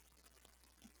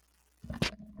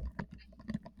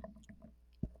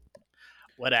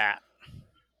What at?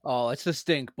 Oh, it's the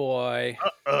stink boy.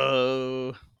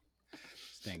 Uh-oh.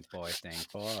 Stink boy,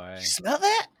 stink boy. Smell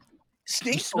that?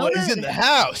 Stink You smell boy is that? in the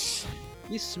house.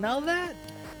 You smell that?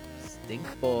 Stink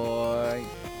boy.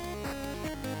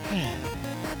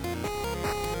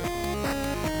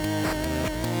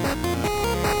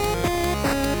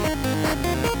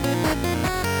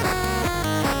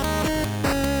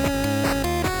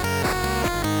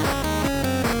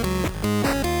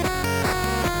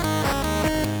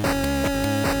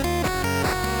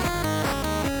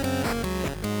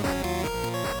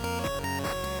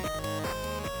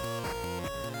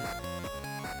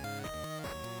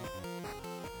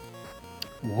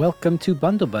 Welcome to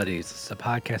Bundle Buddies. This is a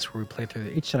podcast where we play through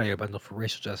the HIO bundle for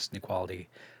racial justice and equality.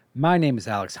 My name is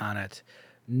Alex Honnett.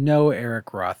 No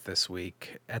Eric Roth this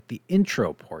week. At the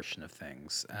intro portion of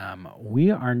things,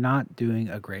 we are not doing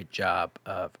a great job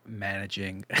of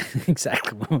managing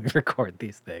exactly when we record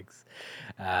these things.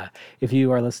 If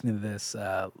you are listening to this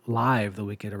live the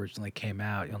week it originally came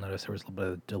out, you'll notice there was a little bit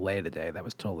of a delay today. That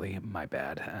was totally my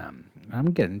bad.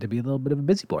 I'm getting to be a little bit of a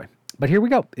busy boy. But here we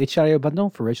go. HIO Bundle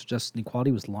for Racial Justice and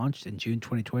Equality was launched in June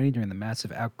 2020 during the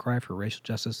massive outcry for racial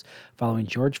justice following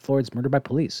George Floyd's murder by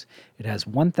police. It has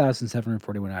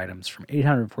 1,741 items from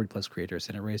 840 plus creators,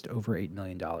 and it raised over $8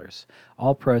 million.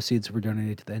 All proceeds were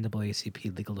donated to the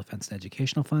NAACP Legal Defense and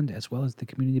Educational Fund, as well as the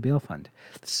Community Bail Fund.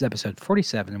 This is episode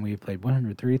 47, and we have played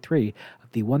 133 of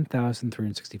the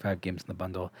 1,365 games in the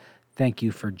bundle. Thank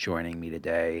you for joining me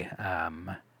today.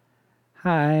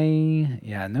 Hi.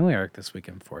 Yeah, no Eric this week,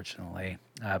 unfortunately.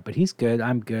 But he's good.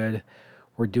 I'm good.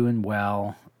 We're doing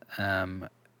well.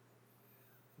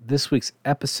 This week's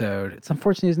episode, it's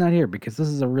unfortunate he's not here because this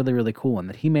is a really, really cool one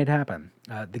that he made happen.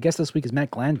 The guest this week is Matt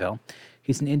Glanville.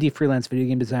 He's an indie freelance video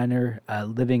game designer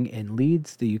living in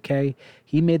Leeds, the UK.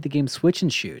 He made the game Switch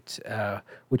and Shoot,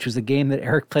 which was a game that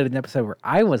Eric played in an episode where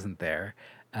I wasn't there.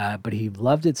 But he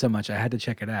loved it so much, I had to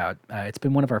check it out. It's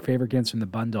been one of our favorite games from the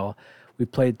bundle we've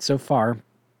played so far.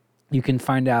 You can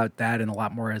find out that and a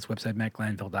lot more at his website,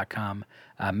 mattglanville.com.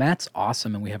 Matt's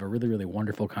awesome, and we have a really, really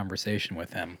wonderful conversation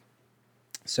with him.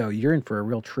 So you're in for a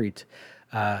real treat.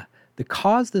 The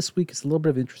cause this week is a little bit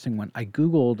of an interesting one. I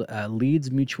Googled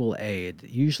Leeds Mutual Aid.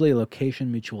 Usually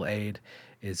location mutual aid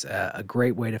is a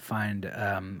great way to find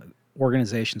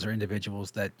organizations or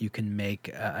individuals that you can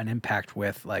make an impact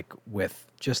with, like with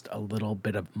just a little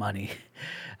bit of money.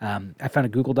 I found a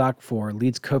Google Doc for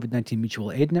Leeds COVID-19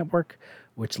 Mutual Aid Network,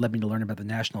 which led me to learn about the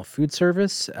National Food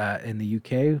Service in the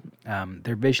UK.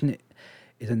 Their vision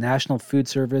is a national food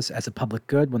service as a public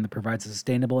good, one that provides a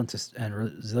sustainable and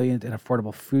resilient and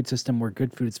affordable food system where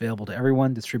good food is available to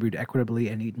everyone, distributed equitably,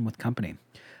 and eaten with company.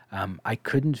 I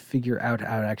couldn't figure out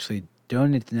how to actually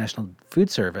donate to the National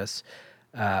Food Service,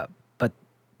 but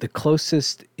the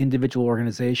closest individual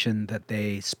organization that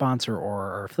they sponsor or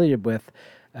are affiliated with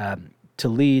to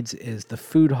Leeds is the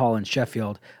Food Hall in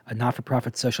Sheffield, a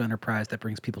not-for-profit social enterprise that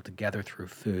brings people together through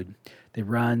food. They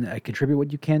run a Contribute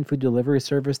What You Can food delivery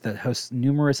service that hosts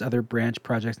numerous other branch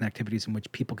projects and activities in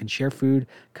which people can share food,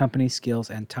 company,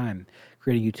 skills, and time,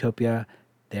 creating utopia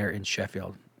there in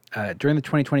Sheffield. During the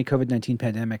 2020 COVID-19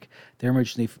 pandemic, their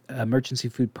emergency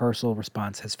food parcel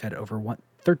response has fed over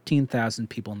 13,000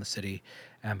 people in the city,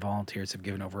 and volunteers have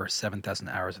given over 7,000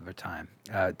 hours of their time.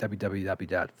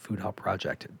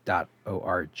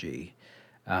 www.foodhallproject.org.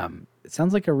 It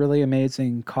sounds like a really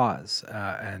amazing cause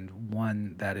and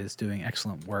one that is doing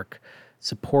excellent work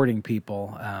supporting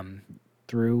people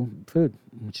through food,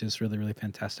 which is really, really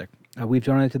fantastic. We've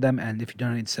donated to them, and if you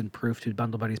donate, send proof to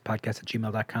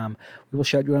bundlebuddies@gmail.com. We will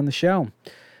shout you out on the show.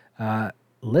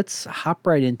 Let's hop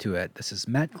right into it. This is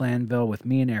Matt Glanville with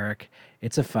me and Eric.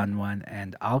 It's a fun one,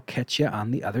 and I'll catch you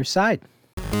on the other side.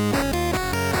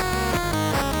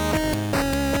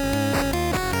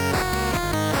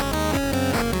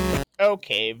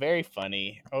 Okay, very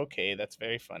funny. Okay, that's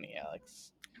very funny,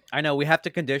 Alex. I know we have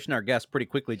to condition our guests pretty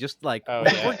quickly. Just like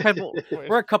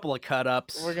we're a couple of cut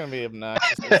ups. We're gonna be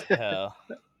obnoxious as hell.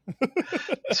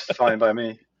 It's fine by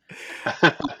me.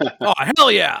 Oh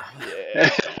hell yeah! Yeah.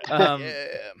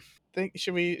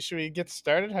 Should we get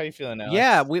started? How are you feeling, Alex?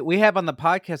 Yeah, we have on the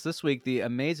podcast this week the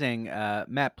amazing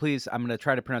Matt. Please, I'm going to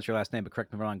try to pronounce your last name, but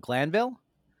correct me if I'm wrong. Glanville.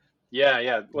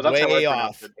 Yeah. Well, that's way how I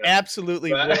off. it,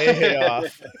 Absolutely way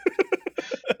off.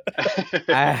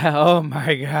 Oh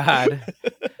my god!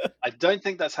 I don't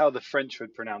think that's how the French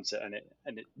would pronounce it, and it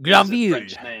Glanville.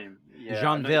 French name. Yeah, Jeanville.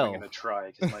 I'm not even going to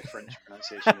try because my French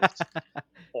pronunciation is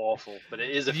awful, but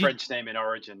it is a French name in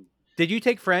origin. Did you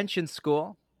take French in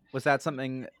school? Was that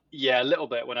something? Yeah, a little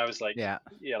bit when I was like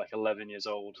 11 years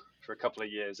old for a couple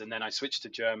of years, and then I switched to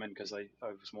German because I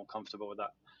was more comfortable with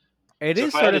that. It So is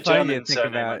if I sort had a of funny to German think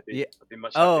surname, about. I'd Yeah. be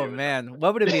much Oh happier with man,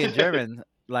 what would it be in German?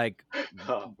 Like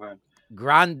Oh man,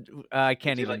 Grand. I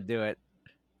can't It'd be even do it.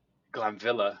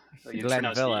 Glanvilla. You'd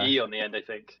pronounce the Glenvilla. E on the end, I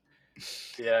think.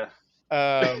 Yeah.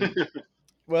 Um,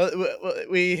 well,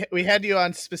 we had you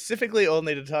on specifically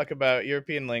only to talk about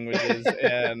European languages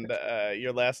and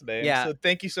your last name. Yeah. So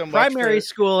thank you so much. Primary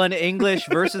school in English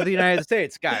versus the United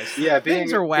States, guys. Yeah,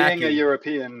 Things are wacky. being a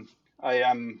European,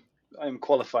 I'm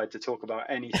qualified to talk about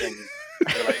anything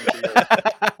relating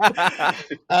to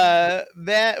Europe.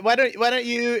 Matt, why don't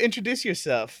you introduce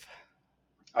yourself?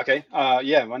 Okay.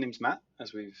 Yeah, my name's Matt,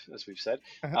 as we've said.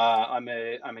 Uh-huh. I'm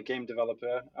a game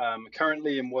developer.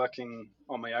 Currently, I'm working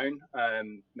on my own,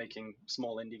 making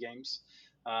small indie games.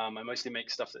 I mostly make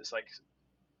stuff that's like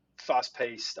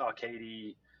fast-paced,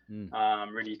 arcadey,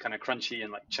 really kind of crunchy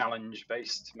and like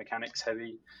challenge-based, mechanics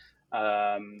heavy.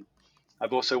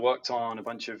 I've also worked on a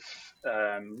bunch of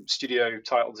studio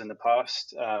titles in the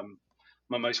past.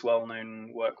 My most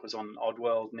well-known work was on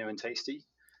Oddworld, New and Tasty.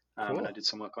 Cool. And I did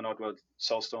some work on Oddworld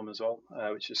Soulstorm as well,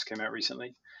 which just came out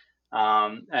recently.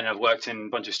 And I've worked in a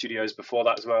bunch of studios before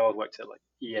that as well. I've worked at like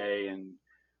EA and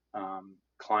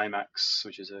Climax,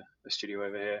 which is a studio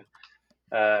over here.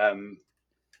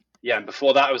 Yeah, and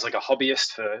before that, I was like a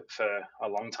hobbyist for a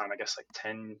long time, I guess like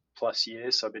 10 plus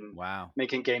years. So I've been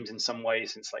making games in some way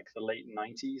since like the late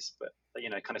 90s, but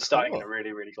kind of starting in a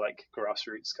really, really like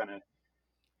grassroots kind of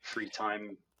free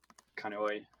time kind of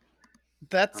way.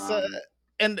 That's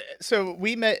and so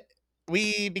we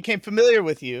became familiar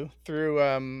with you through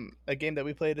a game that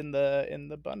we played in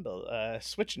the bundle,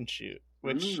 Switch and Shoot,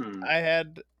 which I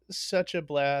had such a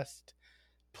blast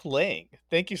playing.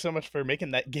 Thank you so much for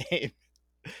making that game.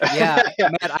 Yeah,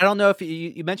 Matt, I don't know if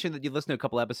you mentioned that you listened to a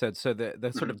couple episodes, so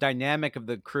the sort of dynamic of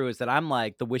the crew is that I'm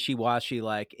like the wishy-washy,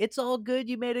 like, it's all good,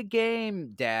 you made a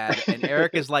game, Dad, and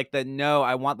Eric is like no,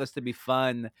 I want this to be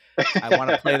fun, I want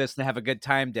to play this and have a good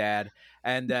time, Dad,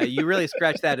 and you really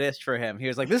scratched that itch for him. He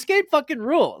was like, this game fucking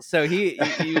rules, so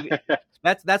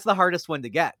that's the hardest one to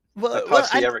get. I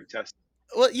passed the Eric test.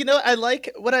 Well, I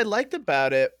liked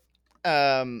about it,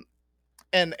 and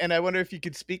I wonder if you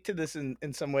could speak to this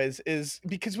in some ways, is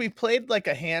because we played like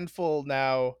a handful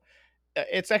now.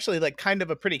 It's actually like kind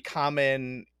of a pretty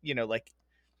common, like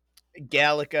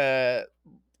Galaga,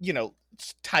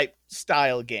 type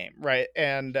style game, right?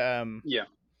 And yeah.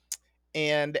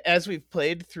 And as we've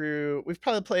played through,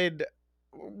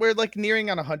 we're like nearing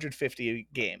on 150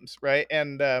 games, right?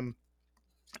 And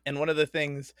one of the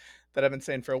things that I've been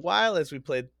saying for a while as we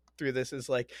played through this is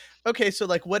like, okay, so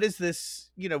like, what is this,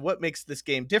 what makes this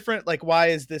game different? Like,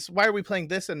 why are we playing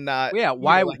this and not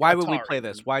why like why Atari? would we play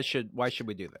this? Why should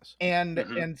we do this?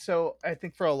 And so I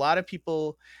think for a lot of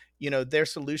people, their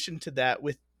solution to that,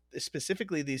 with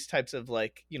specifically these types of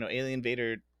like, Alien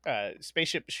Invader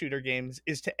spaceship shooter games,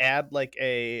 is to add like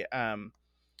a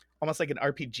almost like an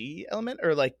RPG element,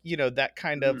 or like, that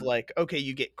kind of like, okay,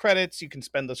 you get credits, you can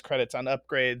spend those credits on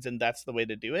upgrades, and that's the way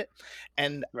to do it.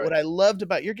 And what I loved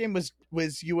about your game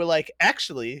was you were like,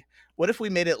 actually, what if we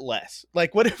made it less?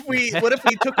 Like, what if we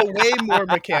took away more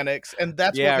mechanics, and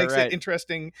that's what makes it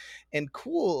interesting and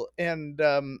cool. And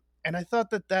I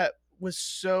thought that was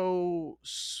so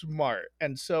smart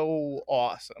and so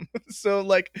awesome. So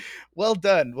like, well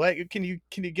done. What can you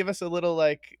give us a little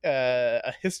like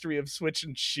a history of Switch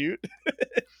and Shoot?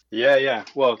 Yeah.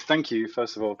 Well, thank you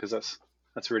first of all, because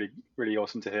that's really, really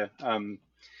awesome to hear.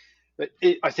 But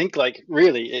I think like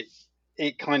really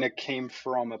it kind of came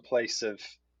from a place of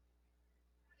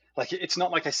like, it's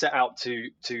not like I set out to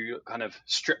kind of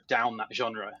strip down that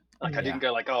genre. Like I didn't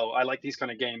go like, oh, I like these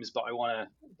kind of games, but I want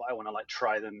to like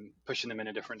try them, pushing them in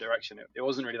a different direction. It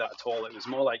wasn't really that at all. It was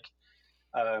more like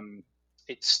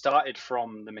it started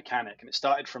from the mechanic, and it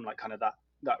started from like kind of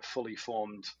that fully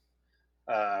formed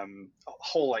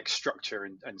whole like structure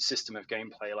and system of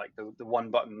gameplay, like the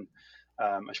one button.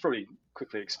 I should probably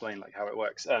quickly explain like how it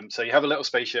works. So you have a little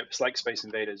spaceship. It's like Space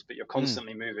Invaders, but you're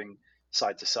constantly moving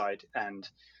side to side, and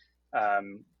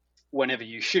whenever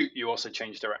you shoot, you also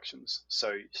change directions.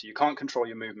 So you can't control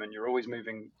your movement. You're always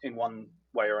moving in one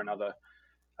way or another.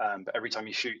 But every time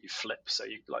you shoot, you flip. So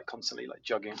you like constantly like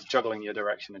juggling your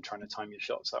direction and trying to time your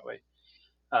shots that way.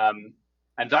 And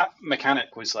that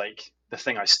mechanic was like the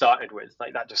thing I started with.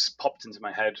 Like that just popped into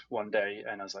my head one day,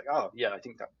 and I was like, oh yeah, I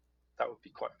think that would be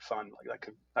quite fun. Like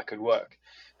that could work,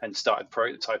 and started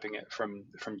prototyping it from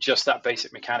just that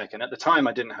basic mechanic. And at the time,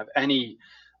 I didn't have any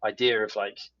idea of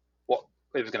like what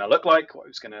it was going to look like, what it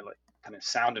was going to like kind of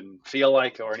sound and feel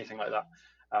like, or anything like that.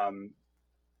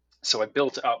 So I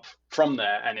built it up from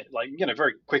there, and it like,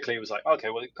 very quickly it was like,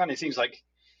 okay, well, it kind of seems like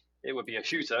it would be a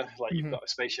shooter, like you've Mhm. got a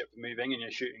spaceship moving and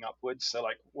you're shooting upwards. So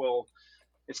like, well,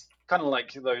 it's kind of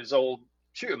like those old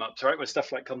shoot 'em ups, right? Where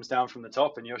stuff like comes down from the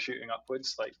top and you're shooting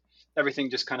upwards. Like everything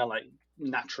just kind of like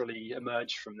naturally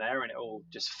emerged from there, and it all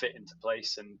just fit into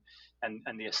place. And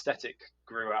the aesthetic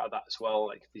grew out of that as well.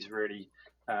 Like these really,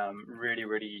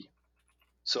 really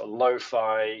sort of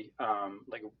lo-fi,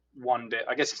 like 1-bit.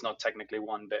 I guess it's not technically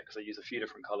 1-bit because I use a few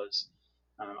different colors.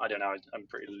 I don't know. I'm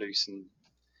pretty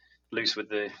loose with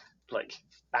the like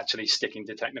actually sticking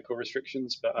to technical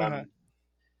restrictions, Uh-huh.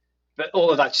 but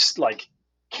all of that just like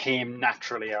came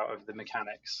naturally out of the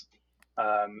mechanics,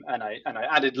 and I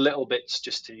added little bits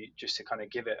just to kind of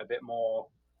give it a bit more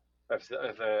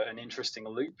of an interesting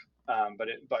loop, but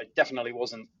it definitely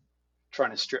wasn't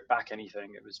trying to strip back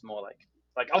anything. It was more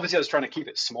like obviously I was trying to keep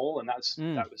it small, and that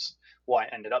was why it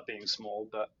ended up being small,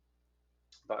 but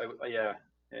yeah,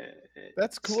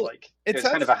 That's it's cool. like it It was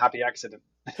kind sounds of a happy accident.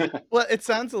 well, it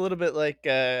sounds a little bit like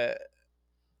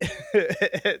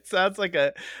it sounds like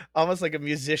a almost like a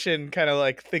musician kind of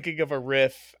like thinking of a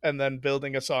riff and then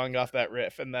building a song off that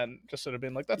riff and then just sort of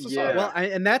being like, that's a song. Yeah,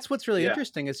 And that's what's really yeah,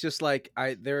 interesting. It's just like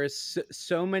there is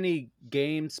so many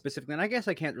games specifically, and I guess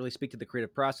I can't really speak to the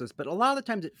creative process, but a lot of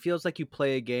the times it feels like you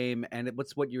play a game and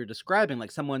what's what you were describing,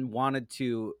 like someone wanted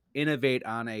to innovate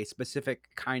on a specific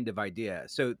kind of idea.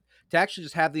 So to actually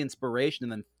just have the inspiration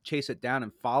and then chase it down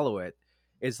and follow it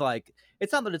is like,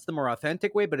 it's not that it's the more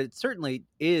authentic way, but it certainly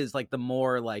is like the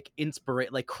more like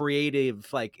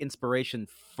creative, like inspiration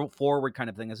forward kind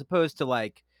of thing, as opposed to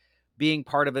like being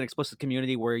part of an explicit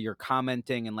community where you're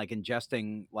commenting and like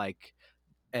ingesting like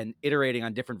and iterating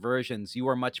on different versions. You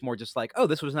are much more just like, oh,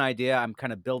 this was an idea, I'm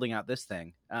kind of building out this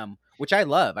thing, which I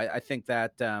love. I think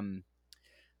that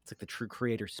it's like the true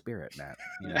creator spirit, Matt.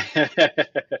 You know,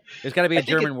 there's got to be a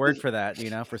German word for that, you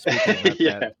know, for speaking about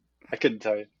yeah, that. I couldn't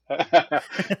tell you.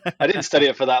 I didn't study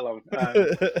it for that long.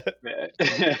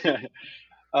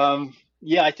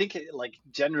 Yeah, I think like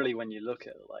generally when you look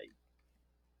at like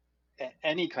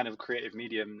any kind of creative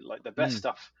medium, like the best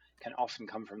stuff can often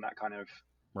come from that kind of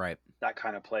Right.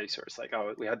 place where it's like,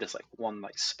 oh, we had this like one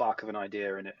like spark of an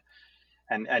idea in it,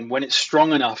 and when it's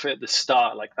strong enough at the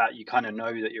start like that, you kind of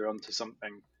know that you're onto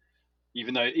something.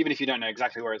 Even if you don't know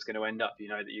exactly where it's going to end up, you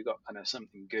know that you got kind of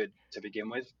something good to begin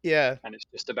with, Yeah. and it's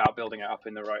just about building it up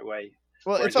in the right way.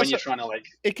 Well, Whereas it's when also you're trying to like,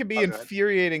 it can be oh, go ahead.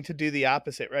 infuriating to do the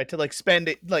opposite, right? To like spend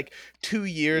it like 2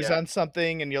 years Yeah. on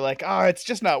something and you're like, oh, it's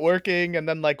just not working. And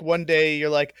then like one day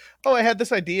you're like, oh, I had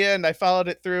this idea and I followed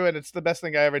it through and it's the best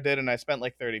thing I ever did. And I spent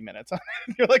like 30 minutes on it.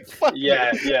 And you're like, fuck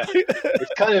Yeah, me. yeah.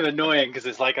 It's kind of annoying because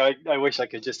it's like I wish I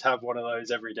could just have one of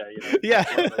those every day. You know?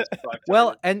 Yeah. One of those sparks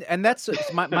Well, every day. and that's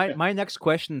my next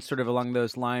question, sort of along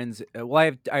those lines.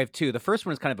 Well, I have two. The first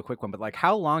one is kind of a quick one, but like,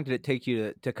 how long did it take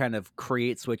you to kind of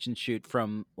create Switch and Shoot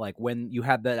from like when you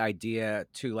had that idea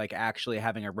to like actually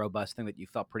having a robust thing that you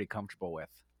felt pretty comfortable with?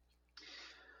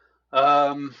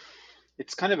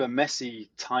 It's kind of a messy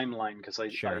timeline because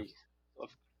Sure. I've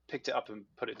picked it up and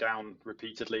put it down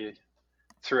repeatedly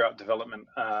throughout development.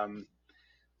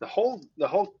 The whole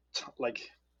like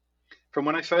from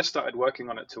when I first started working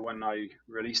on it to when I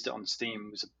released it on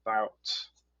Steam was about,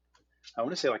 I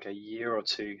want to say like a year or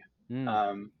two,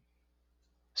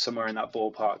 somewhere in that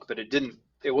ballpark. But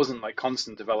it wasn't like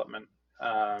constant development.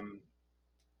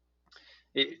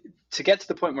 To get to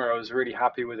the point where I was really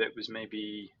happy with it was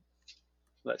maybe,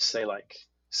 let's say like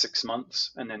 6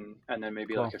 months, and then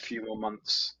maybe Cool. like a few more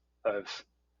months of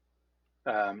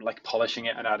like polishing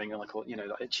it and adding like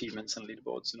like achievements and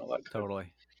leaderboards and all that kind Totally. of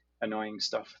annoying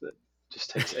stuff that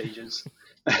just takes ages.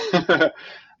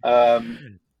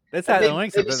 That's that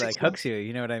annoying stuff maybe that 6 like months. hooks you.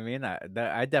 You know what I mean?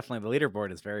 I definitely, the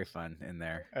leaderboard is very fun in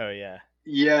there. Oh, yeah.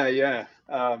 Yeah, yeah.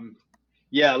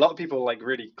 Yeah, a lot of people like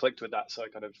really clicked with that. So I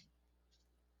kind of,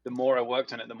 the more I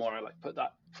worked on it, the more I like put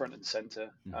that front and center,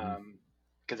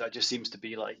 because that just seems to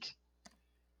be like,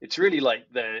 it's really like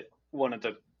one of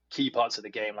the key parts of the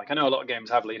game. Like I know a lot of games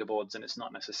have leaderboards and it's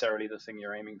not necessarily the thing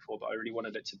you're aiming for, but I really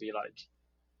wanted it to be like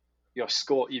your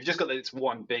score. You've just got this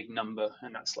one big number,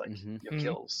 and that's like your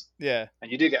kills. Yeah.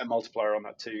 And you do get a multiplier on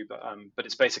that too, but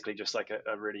it's basically just like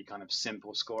a really kind of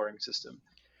simple scoring system,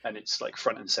 and it's like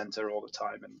front and center all the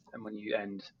time. And when you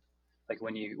end, like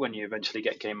when you eventually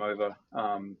get game over,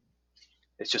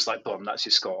 it's just like boom, that's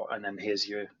your score, and then here's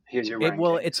your ranking.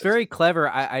 Well, it's very clever.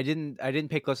 I didn't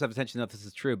pay close enough attention to know if this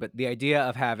is true, but the idea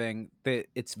of having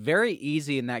it's very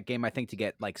easy in that game, I think, to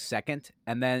get like second,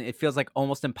 and then it feels like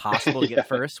almost impossible to get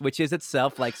first, which is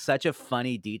itself like such a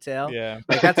funny detail. Yeah.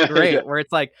 Like that's great. Yeah. Where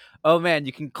it's like, oh man,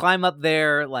 you can climb up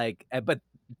there, like, but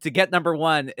to get number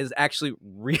one is actually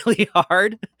really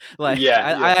hard. Like,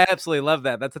 Yeah, I absolutely love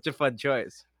that. That's such a fun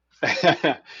choice.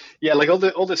 Yeah, like all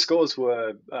the scores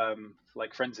were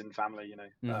like friends and family, you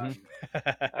know.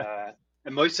 Uh,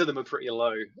 and most of them are pretty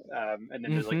low. And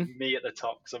then there's like me at the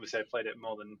top because obviously I played it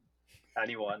more than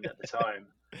anyone at the time.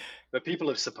 But people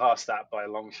have surpassed that by a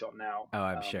long shot now. Oh,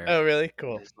 I'm sure. Oh, really?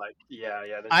 Cool. There's like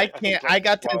there's I like I think can't. like I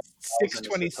got to 12,000 is the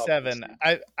top 627.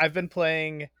 recently. I've been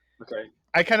playing. Okay.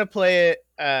 I kind of play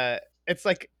it. It's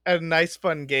like a nice,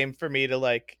 fun game for me to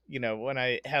like. You know, when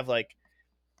I have like,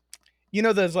 you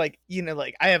know, those like, you know,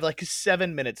 like I have like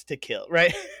 7 minutes to kill,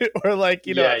 right? Or like,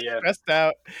 you know, Yeah, I'm yeah. stressed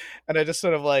out, and I just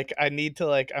sort of like I need to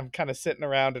like I'm kind of sitting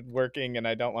around and working, and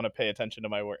I don't want to pay attention to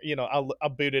my work. You know, I'll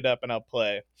boot it up and I'll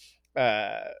play.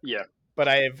 Yeah. But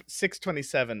I have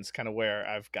 627's kind of where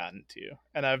I've gotten to,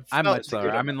 and I've I'm felt much It's a lower.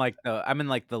 good I'm in amount.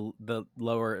 like the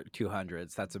lower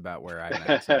 200s. That's about where I'm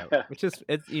at. So, which is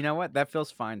it's you know what, that feels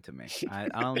fine to me. I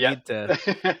don't Yeah. need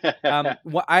to.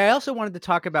 I also wanted to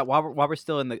talk about while we're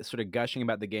still in the sort of gushing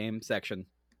about the game section.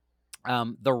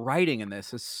 The writing in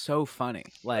this is so funny.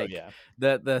 Like yeah.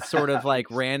 the sort of like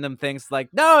random things like,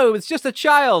 no, it was just a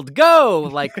child, go,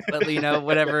 like, you know,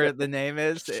 whatever the name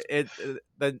is.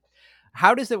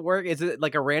 How does it work? Is it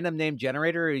like a random name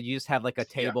generator, or you just have like a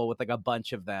Yeah. table with like a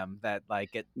bunch of them that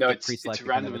like get No, it's pre-selected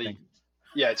kind of a thing? randomly.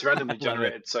 Yeah, it's randomly Love it.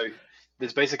 generated. So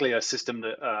there's basically a system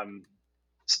that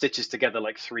stitches together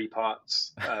like three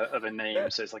parts of a name.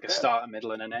 So it's like a start, a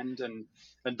middle, and an end, and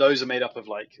those are made up of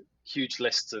like huge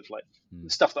lists of like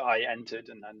stuff that I entered,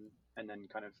 and then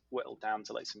kind of whittled down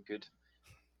to like some good,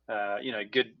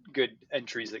 good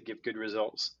entries that give good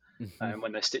results.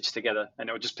 When they're stitched together, and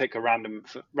it will just pick a random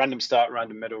start,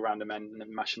 random middle, random end, and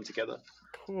then mash them together.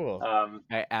 Cool. I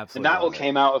And absolutely that all love it.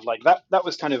 came out of like that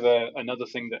was kind of another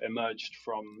thing that emerged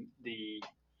from the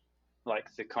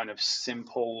kind of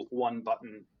simple one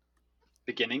button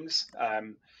beginnings.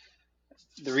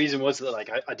 The reason was that like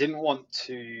I didn't want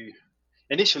to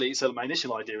initially. So my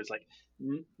initial idea was like,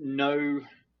 no,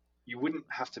 you wouldn't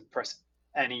have to press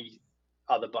any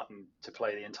other button to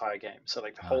play the entire game. So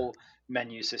like the whole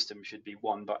menu system should be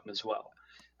one button as well.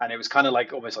 And it was kind of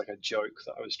like almost like a joke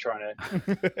that I was trying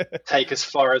to take as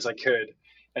far as I could.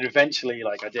 And eventually,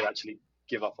 like I did actually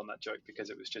give up on that joke because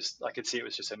it was just I could see it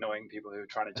was just annoying people who were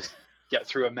trying to just get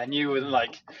through a menu and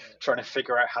like trying to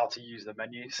figure out how to use the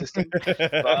menu system.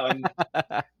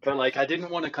 But like I didn't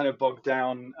want to kind of bog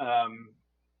down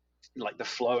like the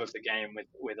flow of the game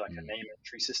with like a name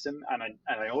entry system, and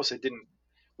I also didn't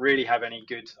really have any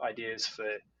good ideas for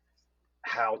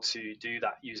how to do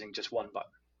that using just one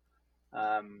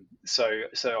button. So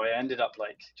I ended up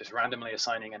like just randomly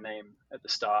assigning a name at the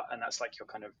start, and that's like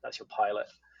that's your pilot.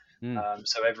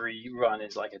 So every run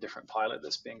is like a different pilot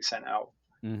that's being sent out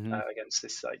against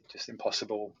this like just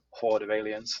impossible horde of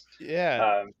aliens.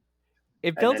 Yeah.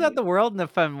 It builds out the world in a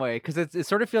fun way because it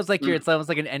sort of feels like it's almost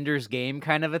like an Ender's Game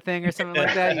kind of a thing or something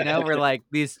like that, you know, where like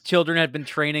these children had been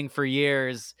training for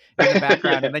years in the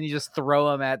background, and then you just throw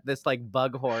them at this like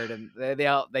bug horde, and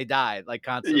they die like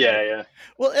constantly. Yeah.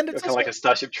 Well, and it's kind of like a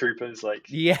Starship Troopers,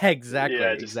 like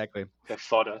exactly. The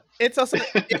fodder. It's also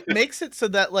it makes it so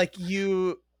that like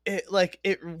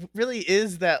it really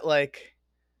is that like,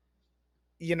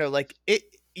 you know, like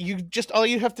you just all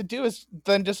you have to do is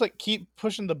then just like keep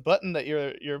pushing the button that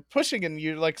you're pushing, and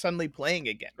you're like suddenly playing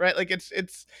again, right? Like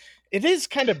it is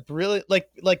kind of brilliant, like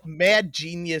mad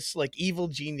genius, like evil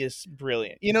genius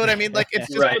brilliant, you know what I mean? Like it's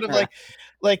just sort of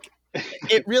like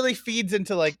it really feeds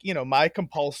into like, you know, my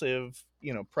compulsive,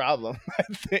 you know, problem, I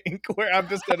think, where I'm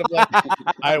just kind of like,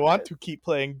 I want to keep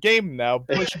playing game now,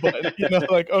 push button, you know,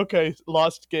 like, okay,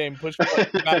 lost game, push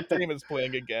button, now game is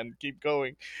playing again, keep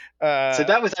going. So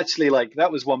that was actually like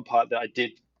that was one part that I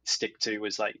did stick to,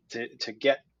 was like to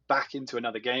get back into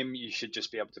another game, you should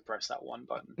just be able to press that one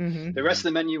button. The rest of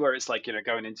the menu, where it's like, you know,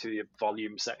 going into your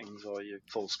volume settings or your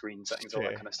full screen settings, all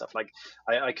that kind of stuff, like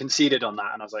I conceded on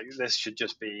that, and I was like, this should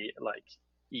just be like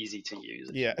easy to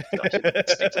use. Yeah. I should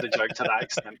stick to the joke to that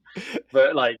extent.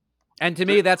 But like, and to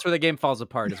me, that's where the game falls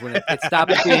apart, is when it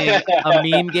stops being a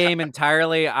meme game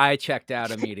entirely. I checked out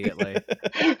immediately.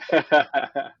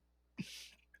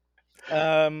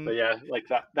 But yeah, like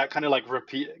that kind of like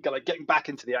like getting back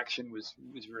into the action was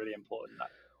really important. That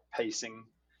pacing,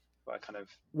 I kind of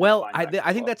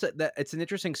I think that's it's an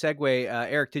interesting segue.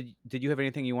 Eric, did you have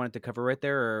anything you wanted to cover right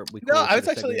there, or No, I was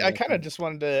actually I kind of just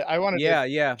wanted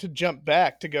to jump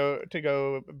back to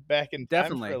go back in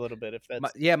time for a little bit, if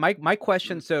that's my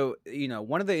question. So, you know,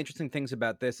 one of the interesting things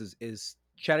about this is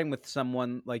chatting with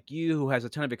someone like you who has a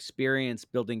ton of experience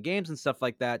building games and stuff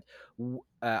like that.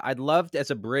 I'd love to,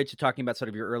 as a bridge to talking about sort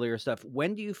of your earlier stuff,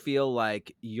 when do you feel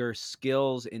like your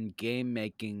skills in game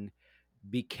making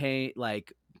became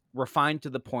like refined to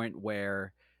the point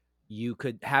where you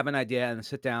could have an idea and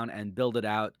sit down and build it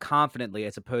out confidently,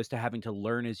 as opposed to having to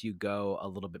learn as you go a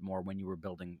little bit more when you were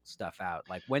building stuff out?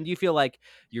 Like, when do you feel like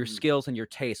your Mm. skills and your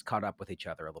taste caught up with each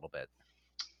other a little bit?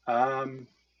 Um,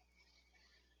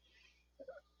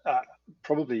 uh,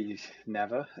 Probably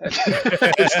never.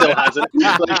 It still hasn't.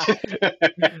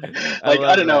 I Like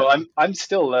I love don't know. that. I'm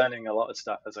still learning a lot of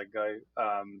stuff as I go.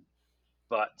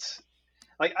 But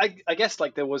like I guess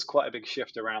like there was quite a big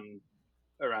shift around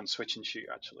Switch and Shoot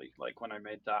actually. Like when I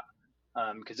made that,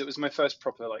 because it was my first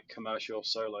proper like commercial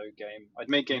solo game. I'd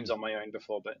made games on my own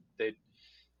before, but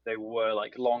they were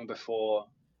like long before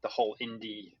the whole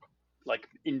indie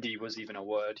was even a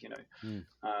word, you know. Mm.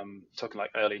 Talking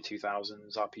like early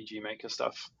 2000s RPG Maker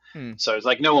stuff. Hmm. So it's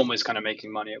like no one was kind of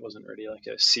making money. It wasn't really like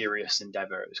a serious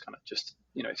endeavor. It was kind of just,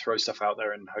 you know, throw stuff out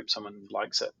there and hope someone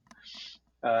likes it.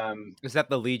 Is that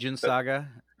the Legion But Saga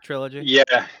trilogy?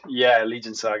 yeah,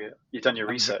 Legion Saga. You've done your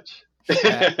research.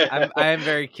 I am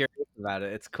very curious about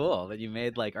it. It's cool that you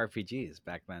made like RPGs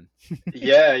back then.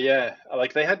 Yeah.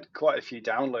 Like they had quite a few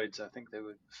downloads. I think they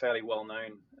were fairly well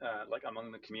known, like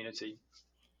among the community,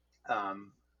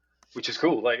 which is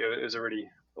cool. Like it was a really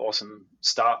awesome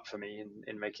start for me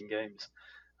in making games.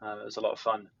 It was a lot of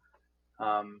fun.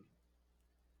 Um,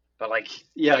 but like,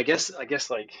 yeah, I guess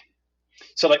like,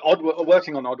 so like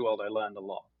working on Oddworld, I learned a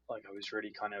lot. Like I was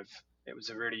really kind of, it was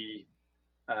a really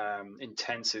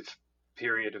intensive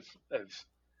period of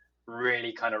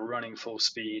really kind of running full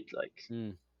speed, like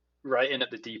Mm. right in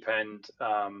at the deep end.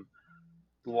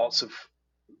 Lots of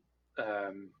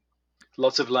um,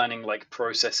 lots of learning like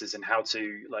processes and how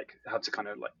to kind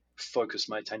of like focus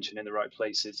my attention in the right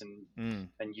places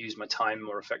and use my time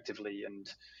more effectively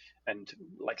and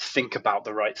like think about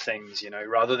the right things, you know,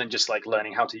 rather than just like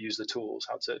learning how to use the tools,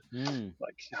 how to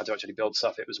actually build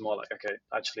stuff. It was more like, okay,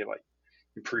 actually like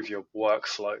improve your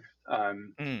workflow.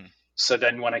 Mm. So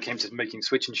then when I came to making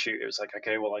Switch and Shoot, it was like,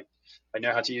 okay, well, I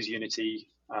know how to use Unity.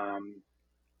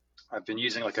 I've been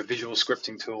using like a visual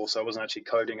scripting tool, so I wasn't actually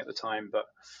coding at the time, but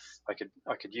I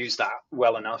could use that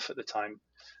well enough at the time.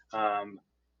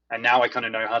 And now I kind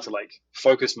of know how to like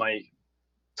focus my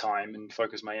time and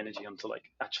focus my energy onto like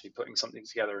actually putting something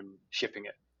together and shipping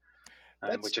it,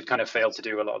 That's which I'd kind of failed to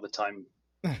do a lot of the time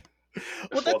well,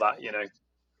 before that, you know.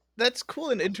 that's cool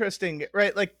and interesting,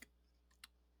 right? Like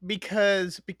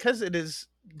because it is,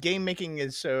 game making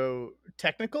is so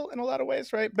technical in a lot of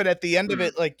ways, right? But at the end of Mm,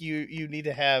 it, like you need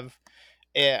to have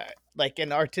a, like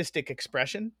an artistic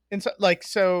expression, and so like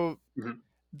so mhm,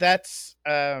 that's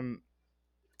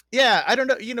yeah, I don't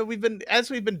know. You know, we've been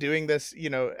doing this. You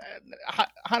know,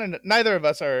 neither of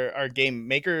us are game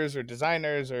makers or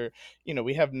designers, or you know,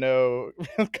 we have no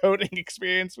real coding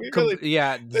experience.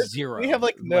 Yeah, We have zero.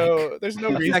 like Like, no. There's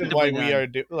no reason why effectively we none. are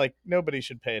like nobody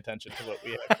should pay attention to what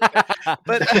we have to say.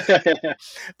 But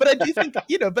but I do think,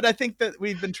 you know. But I think that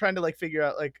we've been trying to like figure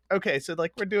out like, okay, so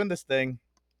like we're doing this thing.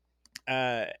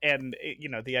 And you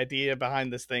know, the idea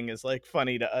behind this thing is like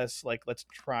funny to us, like let's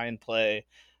try and play,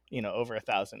 you know, over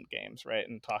 1,000 games, right,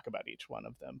 and talk about each one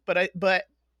of them. But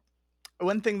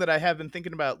one thing that I have been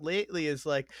thinking about lately is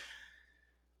like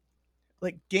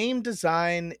game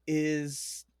design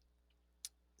is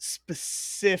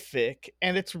specific,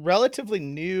 and it's relatively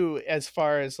new as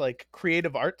far as like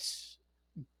creative arts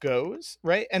goes,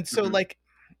 right? And so mhm, like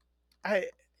I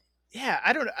yeah,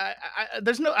 I don't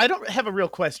there's no, I don't have a real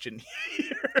question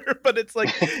here, but it's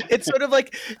like it's sort of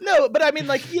like, no, but I mean,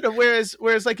 like, you know, whereas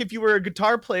like if you were a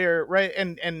guitar player, right,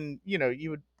 and you know,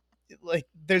 you would like,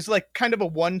 there's like kind of a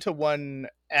one-to-one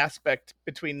aspect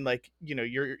between like, you know,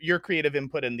 your creative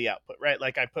input and the output, right?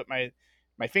 Like I put my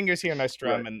fingers here and I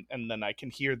strum, right. and then I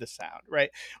can hear the sound, right?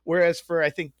 Whereas for, I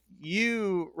think,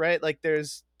 you, right, like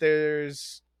there's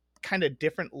kind of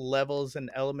different levels and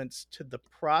elements to the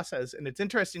process, and it's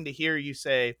interesting to hear you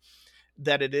say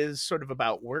that it is sort of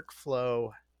about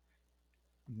workflow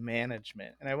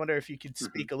management, and I wonder if you could Mhm.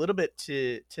 speak a little bit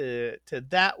to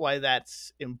that, why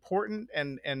that's important,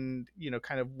 and you know,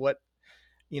 kind of what,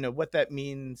 you know, what that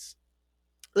means.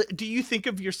 Do you think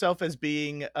of yourself as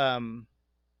being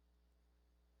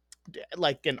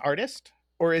like an artist,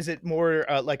 or is it more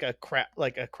like a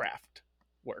craft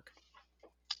work?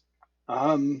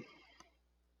 Um,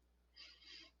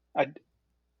 I'd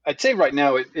I'd say right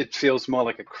now it feels more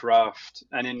like a craft,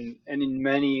 and in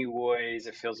many ways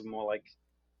it feels more like,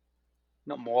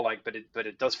 not more like, but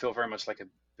it does feel very much like a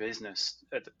business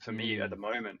for me at Mm. the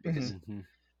moment, Hmm. because Mhm.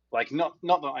 like not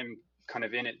that I'm kind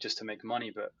of in it just to make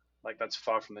money, but like that's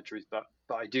far from the truth. But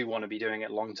I do want to be doing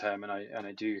it long term, and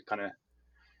I do kind of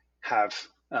have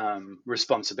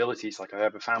responsibilities. Like I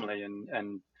have a family,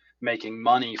 and making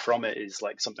money from it is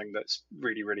like something that's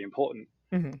really really important.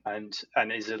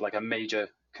 and is like a major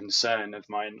concern of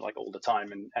mine, like all the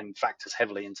time, and factors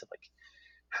heavily into like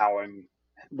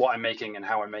what I'm making and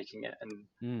how I'm making it.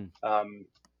 And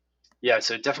yeah,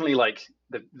 so definitely like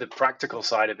the practical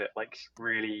side of it like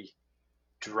really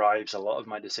drives a lot of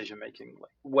my decision making,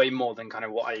 like way more than kind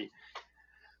of what I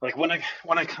like when I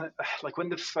kind of like when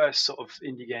the first sort of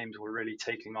indie games were really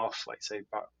taking off, like say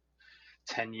about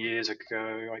 10 years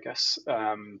ago, I guess.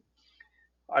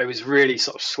 I was really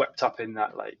sort of swept up in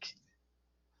that, like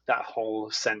that whole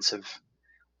sense of,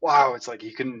 wow, it's like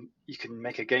you can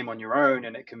make a game on your own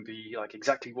and it can be like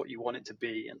exactly what you want it to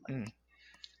be, and like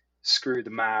screw the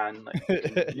man,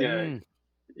 like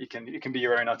you can be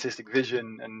your own artistic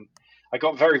vision. And I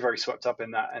got very, very swept up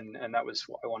in that, and that was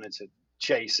what I wanted to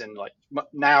chase. And like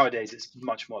nowadays it's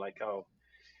much more like, oh,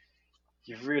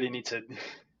 you really need to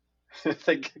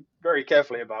think very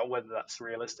carefully about whether that's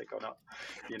realistic or not,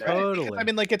 you know. Totally. I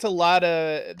mean, like there's a lot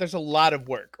of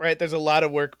work, right? There's a lot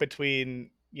of work between,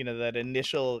 you know, that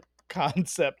initial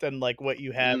concept and like what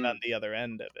you have on the other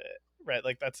end of it, right?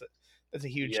 Like that's a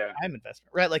huge time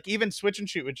investment, right? Like even Switch and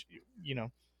Shoot, which, you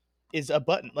know, is a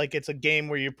button, like it's a game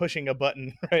where you're pushing a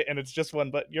button, right? And it's just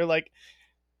one button. You're like,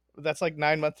 that's like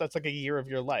 9 months, that's like a year of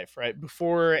your life, right?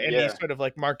 Before any sort of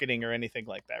like marketing or anything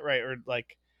like that, right? Or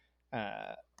like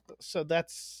so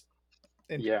that's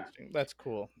interesting. That's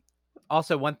cool.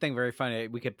 Also, one thing very funny,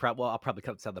 I'll probably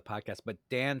cut this out of the podcast, but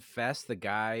Dan Fest, the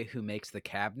guy who makes the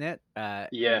cabinet,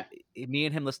 me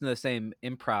and him listen to the same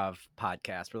improv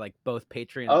podcast. We're like both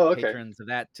patrons of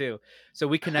that too. So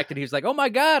we connected. He was like, "Oh my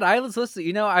God, I was listening.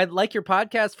 You know, I like your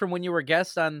podcast from when you were a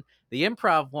guest on the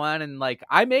improv one, and like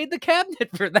I made the cabinet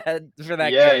for that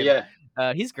game."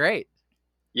 Yeah, he's great.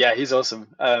 Yeah, he's awesome.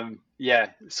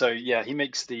 So he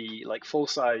makes the like full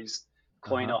size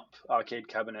coin op arcade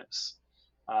cabinets.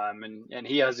 And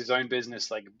he has his own business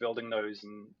like building those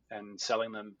and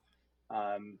selling them.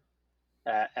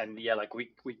 And yeah, like we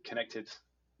connected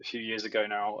a few years ago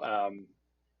now.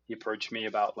 He approached me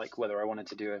about like whether I wanted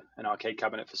to do an arcade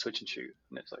cabinet for Switch and Shoot,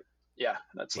 and it's like, yeah,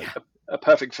 that's like a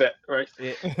perfect fit, right?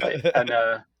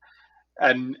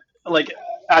 And like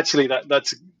actually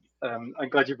that's I'm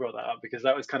glad you brought that up, because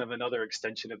that was kind of another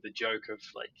extension of the joke of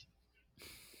like,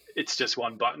 it's just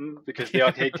one button, because the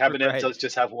arcade cabinet does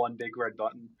just have one big red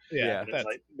button. Yeah, it's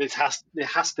like it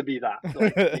has to be that.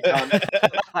 Like,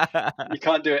 you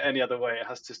can't do it any other way. It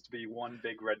has to be one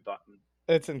big red button.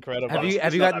 It's incredible. Have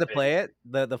you gotten to play it,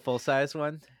 the full size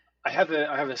one? I have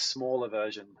a smaller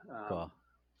version. Cool.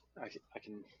 I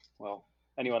can, well,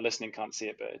 anyone listening can't see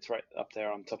it, but it's right up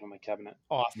there on top of my cabinet.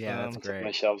 Awesome. Yeah, that's great.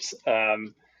 My shelves.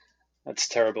 That's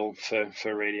terrible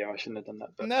for radio. I shouldn't have done that.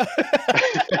 But, no.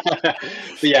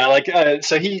 but yeah, like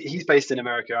so he's based in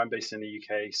America. I'm based in the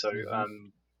UK. So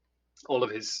all of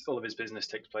his business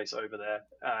takes place over there.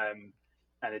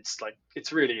 And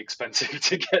it's really expensive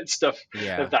to get stuff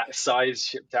of that size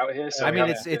shipped out here. So I mean,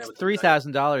 it's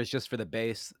 $3,000 just for the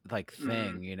base like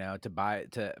thing, you know,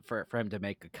 for him to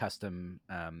make a custom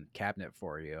cabinet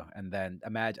for you, and then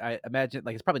imagine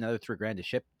like it's probably another $3,000 to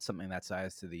ship something that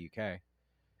size to the UK.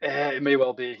 It may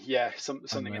well be,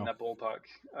 something in that ballpark.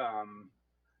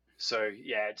 So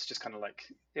yeah, it's just kind of like,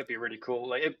 it'd be really cool.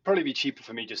 Like it'd probably be cheaper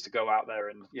for me just to go out there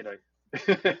and, you know,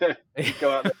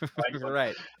 go out there.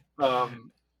 Right.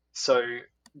 So,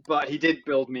 but he did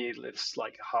build me this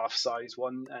like half size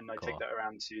one, and I take that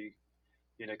around to,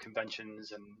 you know,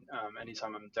 conventions and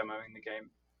anytime I'm demoing the game.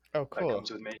 Oh, cool. That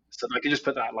comes with me. So I can just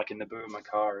put that like in the boot of my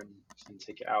car and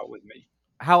take it out with me.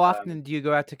 How often do you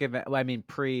go out to conventions? Well, I mean,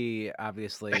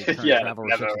 obviously travel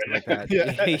restrictions like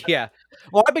that. Yeah.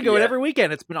 Well, I've been going every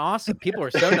weekend. It's been awesome. People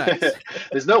are so nice.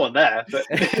 There's no one there,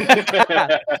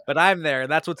 but I'm there,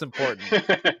 and that's what's important.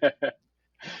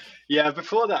 Yeah.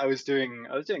 Before that, I was doing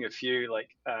a few like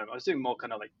I was doing more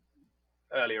kind of like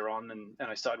earlier on, and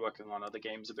I started working on other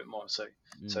games a bit more, so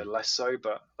less so.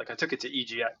 But like I took it to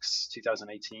EGX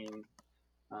 2018.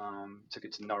 Took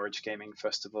it to Norwich Gaming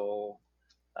Festival.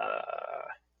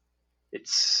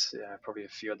 It's probably a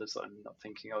few others that I'm not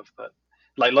thinking of, but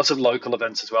like lots of local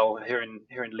events as well. Here in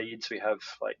Leeds, we have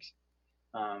like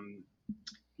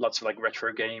lots of like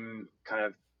retro game kind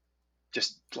of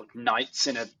just like nights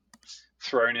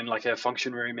thrown in like a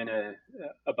function room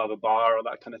above a bar or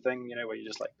that kind of thing, you know, where you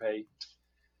just like pay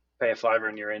a $5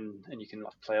 and you're in, and you can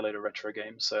like play a load of retro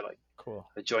games. So like cool.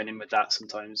 I join in with that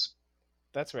sometimes.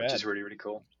 That's rad. Which is really, really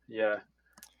cool. Yeah.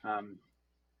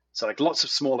 So like lots of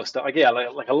smaller stuff. Like, yeah,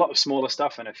 like a lot of smaller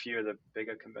stuff and a few of the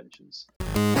bigger conventions.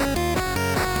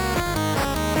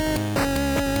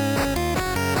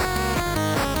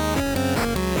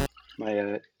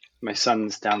 My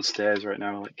son's downstairs right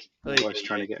now. Like my wife's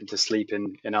trying to get him to sleep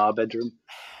in our bedroom.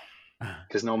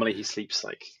 because normally he sleeps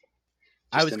like.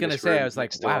 I was gonna say, I was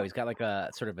like, wow, door. he's got like a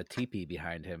sort of a teepee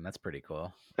behind him. That's pretty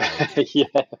cool. Yeah,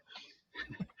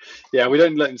 yeah. We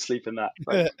don't let him sleep in that.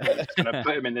 Like, we're just gonna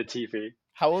put him in the TV.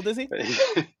 How old is he?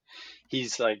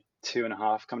 He's like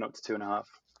 2.5, coming up to 2.5.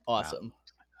 Awesome.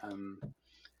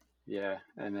 Yeah,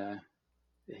 and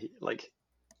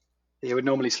he would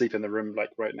normally sleep in the room like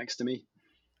right next to me,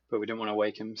 but we didn't want to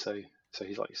wake him, so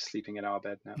he's like sleeping in our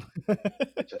bed now,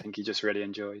 which I think he just really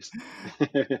enjoys.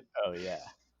 Oh yeah,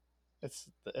 it's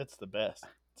the best.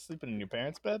 Sleeping in your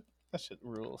parents' bed, that shit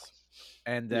rules.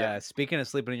 And Yeah. speaking of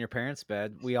sleeping in your parents'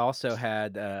 bed, we also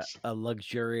had a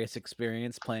luxurious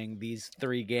experience playing these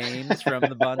 3 games from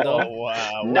the bundle. Oh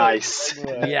wow, Nice.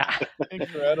 Yeah,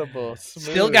 incredible.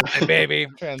 still Smooth got it, baby.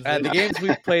 transition. The games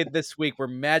we played this week were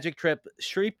Magic Trip,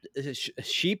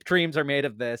 Sheep Dreams Are Made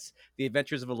of This, The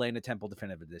Adventures of Elena Temple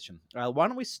Definitive Edition. Why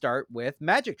don't we start with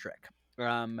Magic Trick?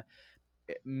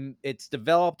 It's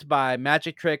developed by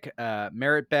Magic Trick,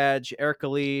 Merit Badge, Erica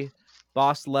Lee,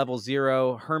 Boss Level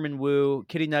Zero, Herman Wu,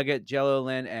 Kitty Nugget, Jello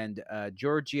Lin, and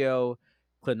Giorgio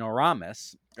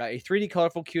Clinoramus. A 3D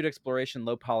colorful, cute exploration,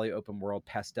 low poly, open world,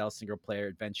 pastel single player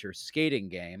adventure skating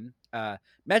game.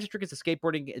 Magic Trick is a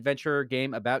skateboarding adventure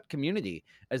game about community.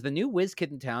 As the new whiz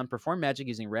kid in town, perform magic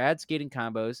using rad skating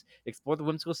combos, explore the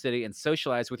whimsical city, and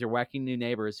socialize with your wacky new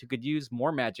neighbors who could use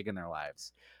more magic in their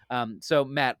lives. So,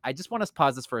 Matt, I just want to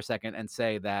pause this for a second and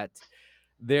say that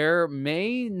there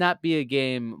may not be a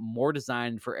game more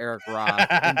designed for Eric Roth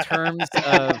in terms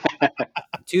of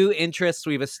 2 interests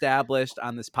we've established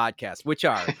on this podcast, which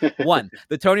are 1,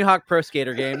 the Tony Hawk Pro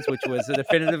Skater games, which was a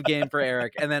definitive game for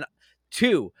Eric, and then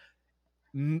 2,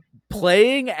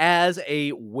 playing as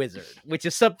a wizard, which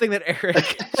is something that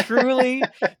Eric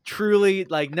truly,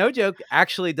 like, no joke,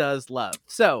 actually does love.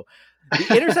 So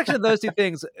the intersection of those 2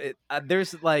 things,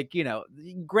 there's like,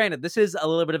 granted, this is a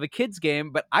little bit of a kid's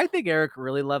game, but I think Eric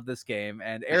really loved this game.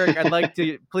 And Eric, I'd like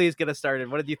to please get us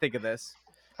started. What did you think of this?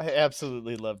 I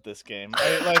absolutely love this game.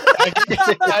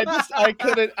 I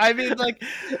couldn't. I mean, like,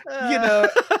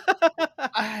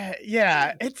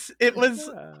 it was.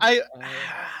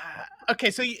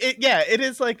 Okay, so it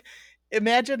is like,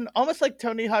 imagine almost like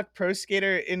Tony Hawk Pro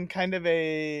Skater in kind of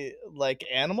a like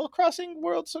Animal Crossing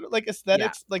world, sort of like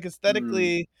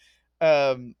aesthetically.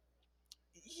 Yeah,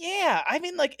 I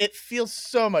mean, like, it feels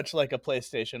so much like a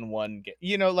PlayStation 1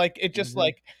 game. Like, it just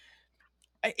like,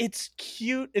 it's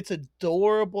cute, it's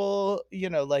adorable,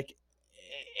 like,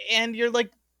 and you're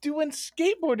like doing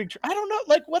skateboarding. I don't know,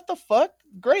 like, what the fuck?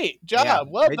 Great job. Yeah,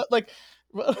 well, like,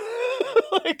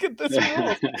 like, this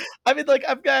rules. I mean, like,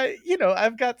 I've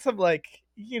got some, like,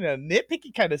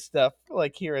 nitpicky kind of stuff,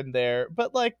 like, here and there,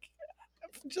 but like,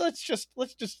 let's just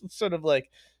sort of like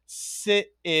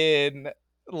sit in,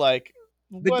 like,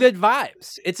 the good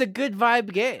vibes. It's a good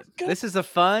vibe game. This is a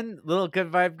fun little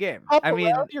good vibe game. I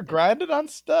mean, you're grinding on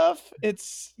stuff.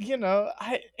 It's,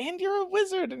 and you're a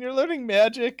wizard and you're learning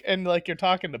magic and like you're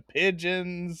talking to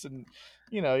pigeons and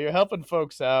you're helping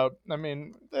folks out. I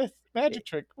mean, Magic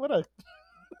Trick, what a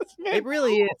it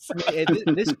really is. I mean,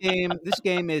 this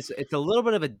game it's a little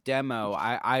bit of a demo.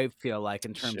 I feel like,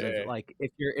 in terms of like,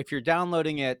 if you're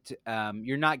downloading it,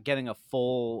 you're not getting a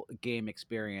full game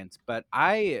experience. But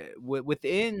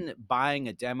within buying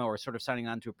a demo or sort of signing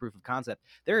on to a proof of concept,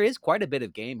 there is quite a bit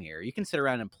of game here. You can sit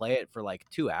around and play it for like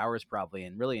 2 hours probably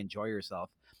and really enjoy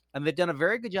yourself. And they've done a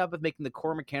very good job of making the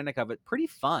core mechanic of it pretty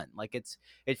fun. Like, it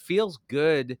feels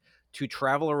good to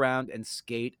travel around and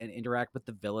skate and interact with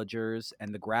the villagers,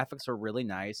 and the graphics are really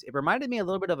nice. It reminded me a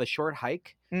little bit of A Short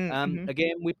Hike, a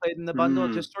game we played in the bundle.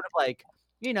 Just sort of like,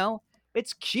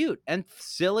 it's cute and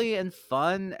silly and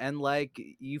fun, and like,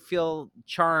 you feel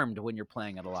charmed when you're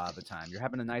playing it a lot of the time. You're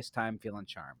having a nice time feeling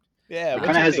charmed. Yeah, it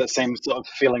kind of has that same sort of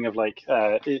feeling of like,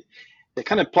 it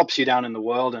kind of plops you down in the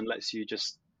world and lets you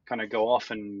just kind of go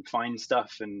off and find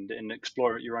stuff and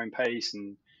explore at your own pace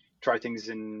and try things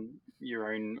in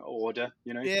your own order,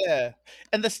 Yeah,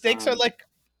 and the stakes are like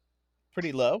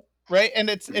pretty low, right? And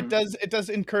it does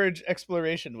encourage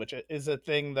exploration, which is a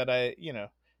thing that I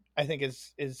think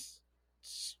is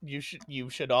you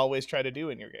should always try to do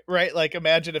in your game, right? Like,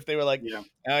 imagine if they were like,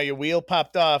 now your wheel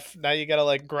popped off, now you gotta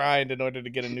like grind in order to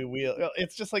get a new wheel.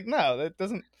 It's just like, no, that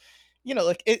doesn't.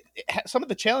 Like, some of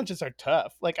the challenges are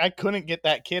tough. Like, I couldn't get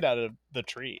that kid out of the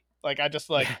tree. Like, I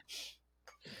just like.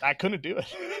 I couldn't do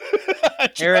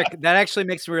it. Eric, that actually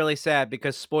makes me really sad,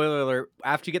 because, spoiler alert,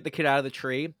 after you get the kid out of the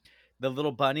tree, the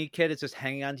little bunny kid is just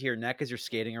hanging onto your neck as you're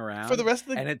skating around for the rest of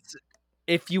the. And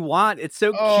if you want. It's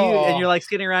so cute, and you're Oh. like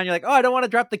sitting around. You're like, oh, I don't want to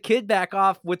drop the kid back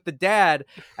off with the dad,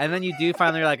 and then you do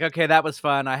finally. You're like, okay, that was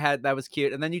fun. That was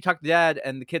cute, and then you talk to dad,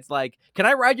 and the kid's like, can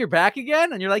I ride your back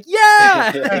again? And you're like,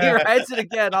 yeah. And he rides it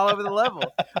again all over the level,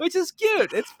 which is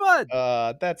cute. It's fun.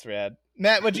 That's rad.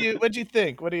 Matt, what'd you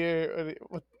think?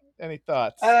 Any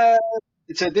thoughts?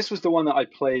 So this was the one that I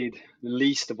played the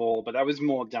least of all, but that was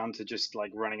more down to just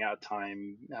like running out of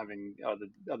time, having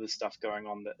other stuff going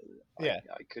on that Yeah.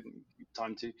 I couldn't keep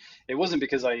time to. It wasn't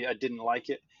because I didn't like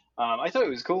it. I thought it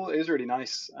was cool. It was really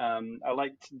nice. I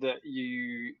liked that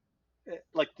you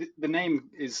like the name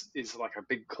is like a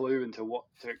big clue into what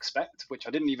to expect, which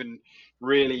I didn't even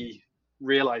really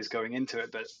realize going into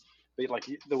it. But like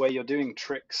the way you're doing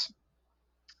tricks,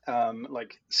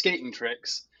 like skating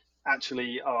tricks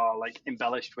actually are like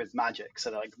embellished with magic, so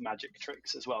they're like magic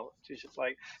tricks as well. It's just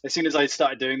like as soon as I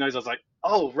started doing those, I was like,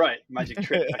 oh right, magic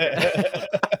trick. Okay.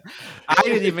 I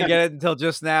didn't even get it until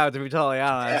just now, to be totally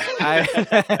honest.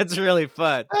 It's really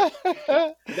fun.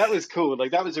 That was cool.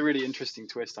 Like that was a really interesting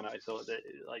twist on it. I thought that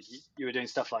like you were doing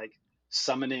stuff like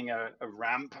summoning a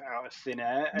ramp out of thin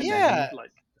air and then like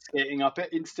skating up it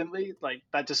instantly. Like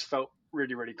that just felt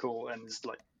really, really cool, and it's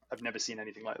like I've never seen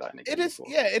anything like that in a game before.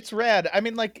 Yeah, it's rad. I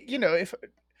mean, like, if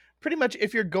pretty much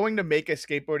if you're going to make a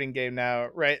skateboarding game now,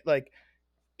 right? Like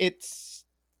it's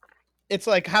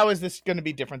like, how is this going to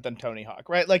be different than Tony Hawk,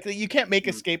 right? Like you can't make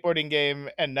a skateboarding game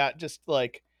and not just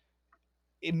like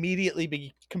immediately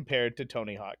be compared to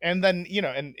Tony Hawk. And then,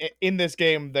 and in this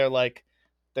game, they're like,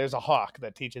 there's a hawk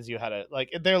that teaches you how to like,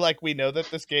 they're like, we know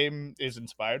that this game is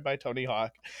inspired by Tony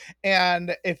Hawk.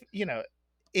 And if,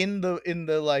 in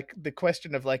the like the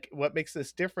question of like what makes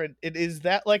this different, it is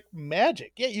that like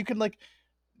magic. Yeah, you can like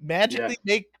magically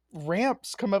make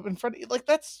ramps come up in front of you. Like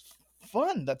that's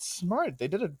fun. That's smart. They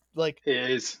did it like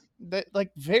it is that,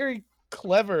 like very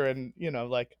clever. And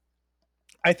like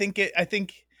I think it's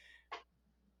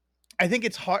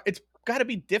hard. It's got to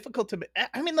be difficult to.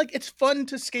 I mean, like it's fun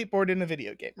to skateboard in a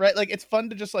video game, right? Like it's fun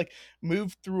to just like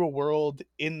move through a world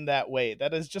in that way.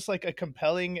 That is just like a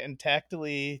compelling and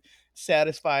tactily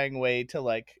satisfying way to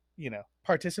like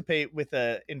participate with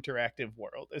a interactive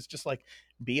world. It's just like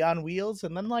be on wheels,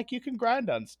 and then like you can grind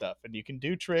on stuff and you can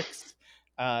do tricks.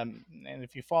 And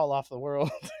if you fall off the world,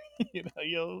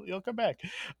 you'll come back.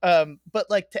 But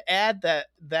like to add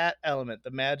that element,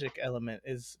 the magic element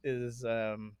is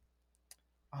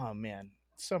oh man,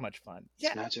 so much fun.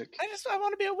 Yeah, magic. I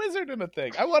want to be a wizard in a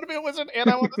thing. I want to be a wizard and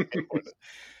I want to skateboard it.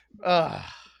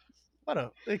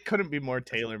 It couldn't be more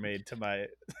tailor made to my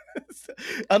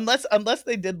unless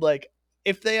they did like,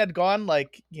 if they had gone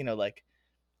like like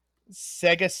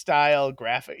Sega style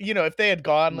graphic, if they had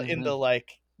gone into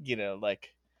like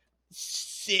like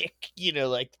sick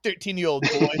like 13-year-old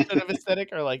boy sort of aesthetic,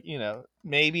 or like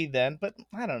maybe then, but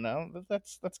I don't know,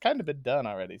 that's kind of been done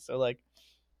already. So like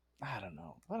I don't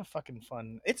know. A lot of fucking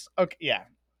fun. It's okay. Yeah.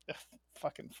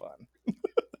 Fucking fun.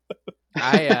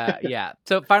 Yeah.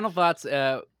 So final thoughts,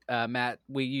 Matt,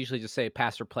 we usually just say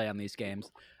pass or play on these games.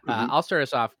 I'll start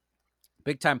us off.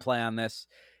 Big time play on this.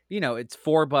 It's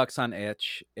 $4 on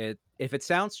itch. If it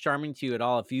sounds charming to you at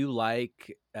all, if you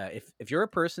like, if you're a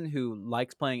person who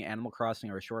likes playing Animal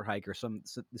Crossing or a Short Hike or some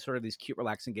sort of these cute,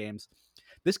 relaxing games,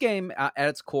 this game at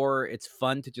its core, it's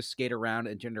fun to just skate around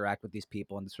and to interact with these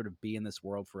people and to sort of be in this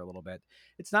world for a little bit.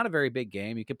 It's not a very big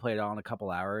game. You could play it all in a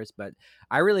couple hours, but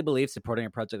I really believe supporting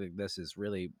a project like this is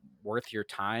really worth your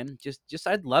time. Just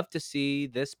I'd love to see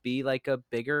this be like a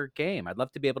bigger game. I'd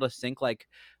love to be able to sink like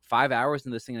 5 hours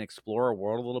in this thing and explore a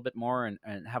world a little bit more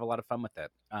and have a lot of fun with it.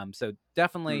 So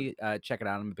definitely check it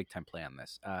out. I'm a big time play on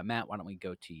this. Matt, why don't we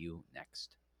go to you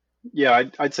next? Yeah,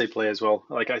 I'd say play as well.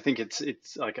 Like I think it's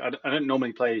like I don't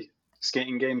normally play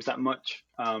skating games that much,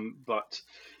 but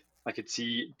I could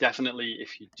see definitely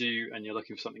if you do and you're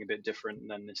looking for something a bit different,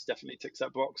 then this definitely ticks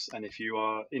that box. And if you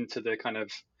are into the kind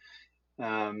of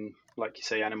like you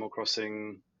say, Animal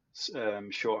Crossing,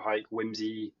 Short Hike,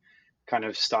 whimsy kind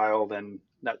of style, then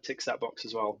that ticks that box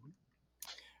as well.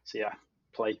 So yeah,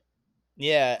 play.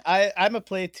 Yeah, I'm a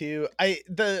play too.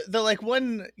 The like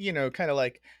one kind of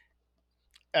like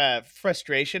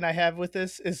frustration I have with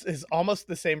this is almost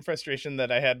the same frustration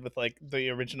that I had with like the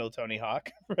original Tony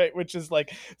Hawk, right? Which is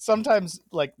like sometimes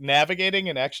like navigating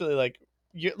and actually like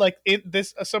you like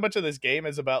this, so much of this game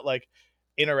is about like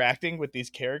interacting with these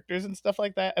characters and stuff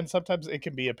like that, and sometimes it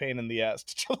can be a pain in the ass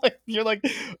to like you're like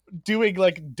doing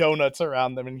like donuts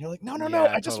around them and you're like no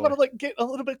I just want to like get a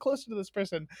little bit closer to this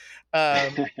person.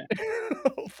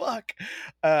 Fuck.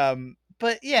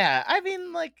 But yeah, I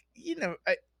mean like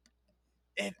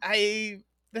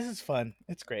this is fun.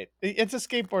 It's great. It's a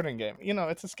skateboarding game.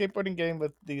 It's a skateboarding game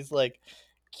with these like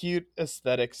cute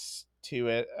aesthetics to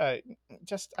it.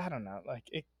 Just I don't know, like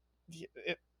it.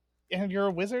 And you're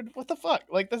a wizard. What the fuck?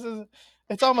 Like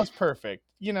it's almost perfect.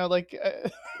 Like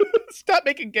stop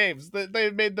making games.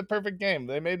 They made the perfect game.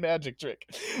 They made Magic Trick.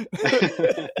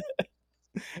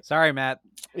 Sorry, Matt.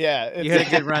 Yeah, you had a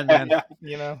good run, man.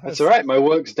 That's all right. My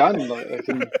work's done. Like,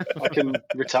 I can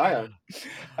retire.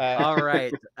 All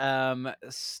right.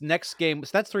 Next game. So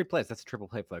that's 3 plays. That's a triple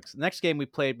play, folks. Next game we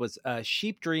played was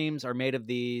Sheep Dreams Are Made of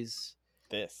These.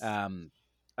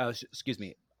 Excuse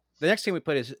me. The next game we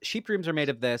played is Sheep Dreams Are Made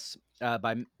of This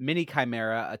by Mini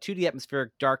Chimera, a 2D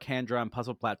atmospheric dark hand-drawn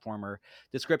puzzle platformer.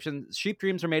 Description: Sheep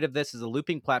Dreams Are Made of This is a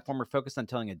looping platformer focused on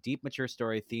telling a deep, mature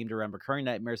story themed around recurring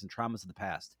nightmares and traumas of the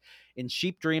past. In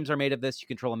Sheep Dreams Are Made of This, you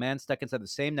control a man stuck inside the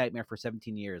same nightmare for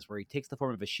 17 years, where he takes the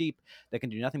form of a sheep that can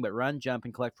do nothing but run, jump,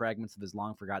 and collect fragments of his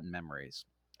long-forgotten memories.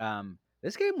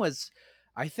 This game was,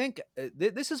 I think,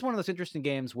 this is one of those interesting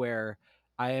games where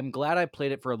I am glad I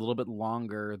played it for a little bit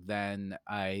longer than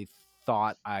I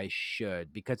thought I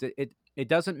should, because it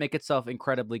doesn't make itself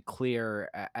incredibly clear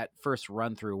at first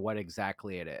run through what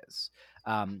exactly it is.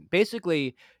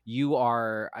 Basically, you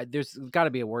are there's got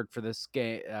to be a word for this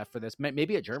game, for this,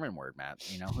 maybe a German word, Matt.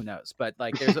 Who knows? But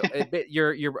like, there's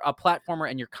you're a platformer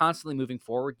and you're constantly moving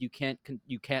forward. You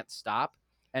can't stop,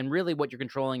 and really, what you're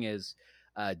controlling is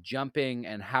jumping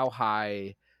and how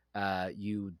high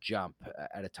you jump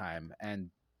at a time.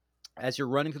 And as you're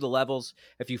running through the levels,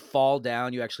 if you fall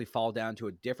down, you actually fall down to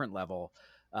a different level.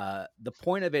 The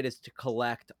point of it is to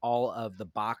collect all of the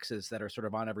boxes that are sort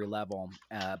of on every level.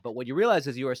 But what you realize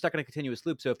is you are stuck in a continuous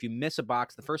loop. So if you miss a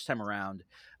box the first time around,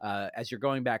 as you're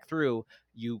going back through,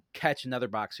 you catch another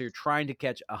box. So you're trying to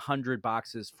catch 100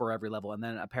 boxes for every level. And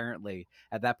then apparently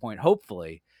at that point,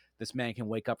 hopefully, this man can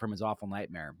wake up from his awful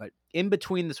nightmare. But in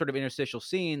between the sort of interstitial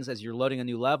scenes, as you're loading a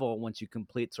new level, once you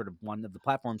complete sort of one of the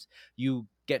platforms, you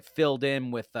get filled in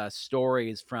with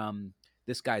stories from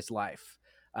this guy's life.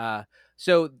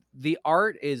 So the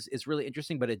art is really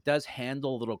interesting, but it does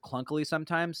handle a little clunkily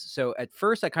sometimes. So at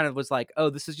first I kind of was like, oh,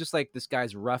 this is just like this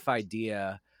guy's rough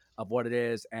idea of what it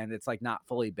is, and it's like not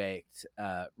fully baked,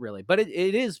 really. But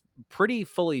it is pretty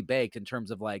fully baked in terms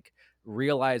of like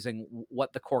realizing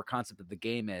what the core concept of the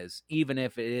game is, even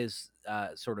if it is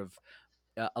sort of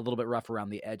a little bit rough around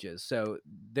the edges. So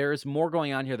there's more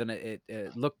going on here than it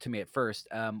looked to me at first.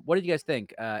 What did you guys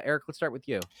think? Eric, let's start with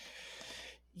you.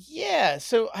 Yeah,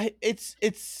 so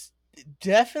it's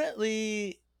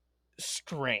definitely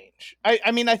strange.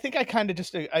 I mean, I think I kind of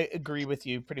just I agree with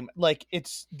you pretty much. Like,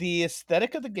 it's the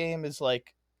aesthetic of the game is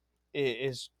like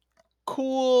is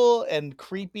cool and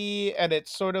creepy, and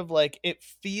it's sort of like it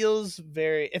feels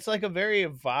it's like a very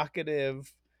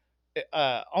evocative,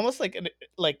 almost like an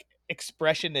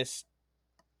expressionist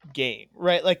game,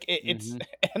 right? Like it's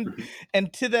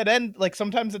and to that end, like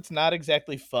sometimes it's not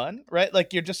exactly fun, right?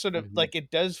 Like you're just sort of like, it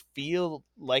does feel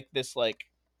like this like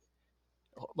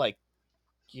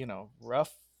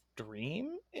rough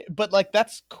dream, but like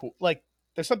that's cool. Like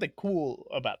there's something cool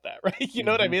about that, right? You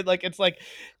know what I mean? Like it's like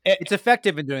it's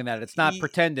effective in doing that. It's not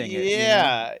pretending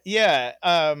it. Yeah.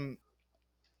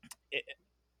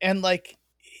 And like,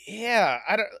 yeah,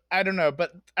 I don't know,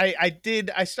 but I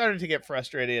started to get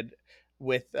frustrated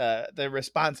with the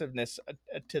responsiveness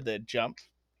to the jump.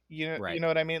 Right. You know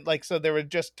what I mean? Like, so there were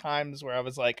just times where I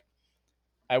was like,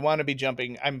 I want to be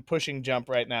jumping. I'm pushing jump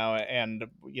right now, and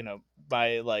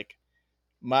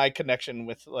my connection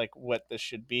with like what this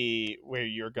should be, where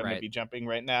you're going to be jumping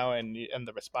right now, and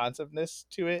the responsiveness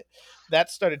to it, that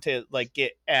started to like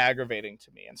get aggravating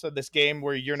to me. And so this game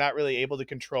where you're not really able to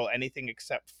control anything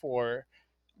except for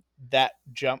that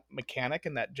jump mechanic,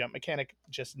 and that jump mechanic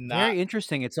just not very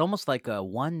interesting. It's almost like a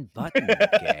one button game.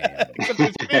 Except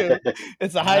there's two.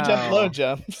 It's a high jump, low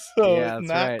jump, so yeah,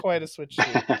 not quite a switch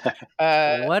shoot.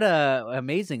 What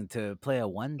amazing to play a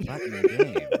one button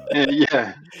game.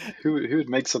 Yeah, who would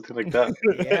make something like that?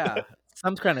 Yeah,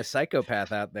 some kind of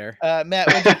psychopath out there. Matt,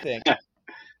 what do you think?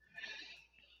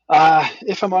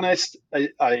 If I'm honest,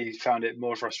 I found it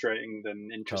more frustrating than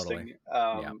interesting.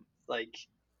 Totally. Like,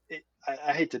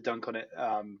 I hate to dunk on it,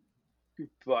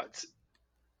 but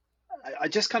I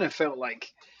just kind of felt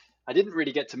like I didn't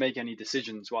really get to make any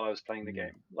decisions while I was playing the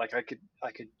game. Like I could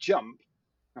jump,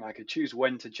 and I could choose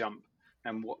when to jump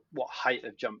and what height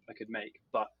of jump I could make,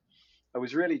 but I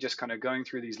was really just kind of going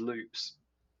through these loops.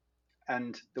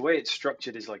 And the way it's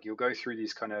structured is like you'll go through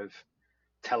these kind of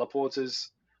teleporters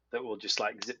that will just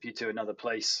like zip you to another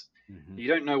place. You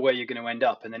don't know where you're going to end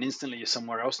up, and then instantly you're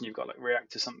somewhere else, and you've got to like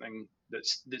react to something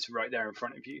that's right there in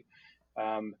front of you.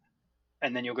 And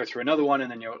then you'll go through another one,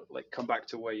 and then you'll like come back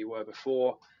to where you were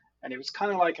before. and it was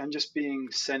kind of like I'm just being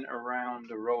sent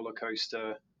around a roller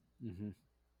coaster,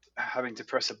 having to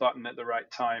press a button at the right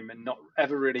time and not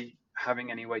ever really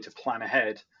having any way to plan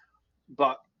ahead.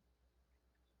 But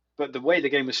the way the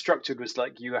game was structured was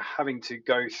like you were having to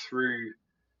go through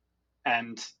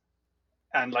and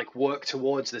like work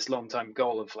towards this long time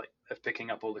goal of picking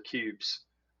up all the cubes.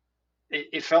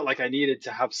 It felt like I needed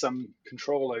to have some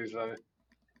control over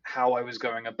how I was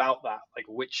going about that, like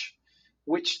which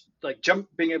like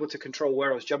being able to control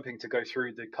where I was jumping to go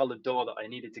through the colored door that I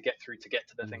needed to get through to get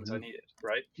to the things I needed,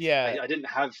 right? Yeah. I didn't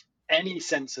have any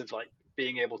sense of like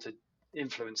being able to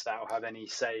influence that or have any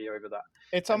say over that.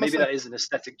 It's and almost maybe like, that is an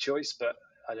aesthetic choice, but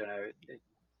I don't know. It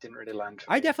didn't really land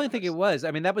for I me, definitely to be think it honest. was.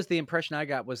 I mean, that was the impression I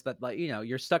got, was that, like,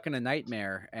 you're stuck in a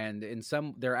nightmare, and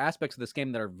there are aspects of this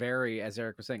game that are very, as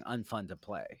Eric was saying, unfun to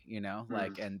play.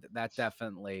 Like, and that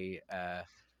definitely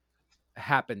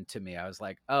happened to me. I was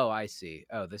like, oh, I see.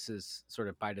 Oh, this is sort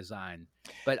of by design.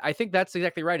 But I think that's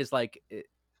exactly right. Is like,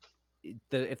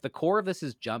 if the core of this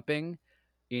is jumping,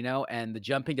 and the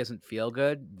jumping doesn't feel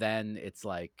good, then it's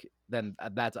like, then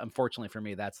that's, unfortunately for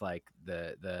me, that's like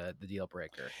the deal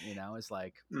breaker. It's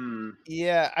like,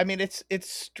 yeah, I mean, it's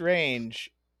strange.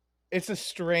 It's a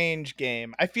strange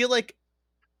game. I feel like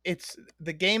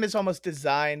the game is almost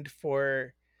designed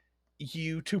for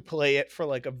you to play it for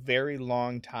like a very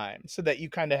long time, so that you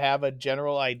kind of have a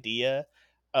general idea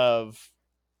of,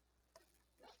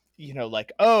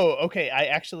 like, oh, okay, I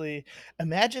actually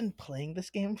imagine playing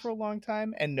this game for a long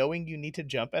time and knowing you need to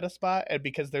jump at a spot, and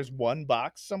because there's one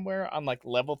box somewhere on like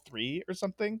level 3 or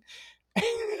something,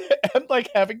 and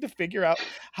like having to figure out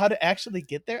how to actually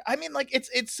get there. I mean, like,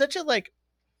 it's such a, like,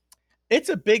 they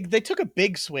took a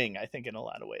big swing, I think, in a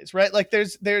lot of ways, right? Like,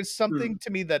 there's something to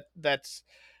me that's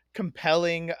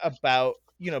compelling about,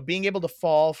 being able to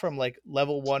fall from like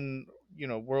level 1,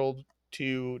 world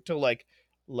to like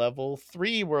level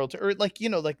 3 world, or like,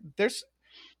 like there's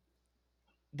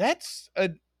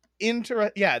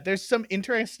some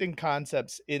interesting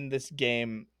concepts in this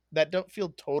game that don't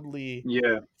feel totally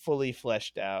fully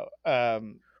fleshed out.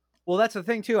 well, that's the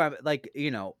thing too. I'm like,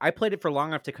 I played it for long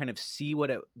enough to kind of see what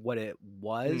it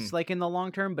was like in the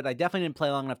long term, but I definitely didn't play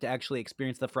long enough to actually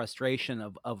experience the frustration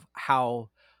of how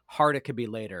hard it could be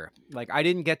later. Like, I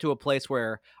didn't get to a place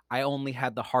where I only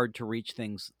had the hard to reach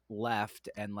things left,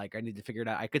 and like I need to figure it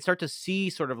out. I could start to see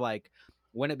sort of like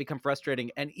when it become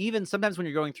frustrating, and even sometimes when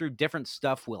you're going through, different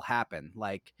stuff will happen.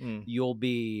 Like, you'll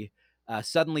be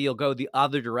suddenly you'll go the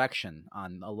other direction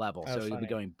on a level. So you'll be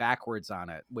going backwards on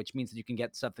it, which means that you can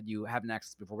get stuff that you haven't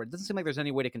accessed before. But it doesn't seem like there's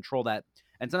any way to control that.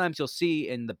 And sometimes you'll see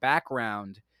in the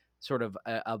background sort of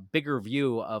a bigger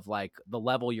view of like the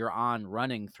level you're on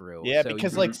running through. Yeah, so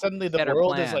because like suddenly the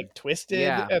world is like twisted,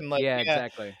 and like,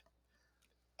 exactly.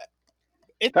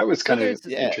 That was kind of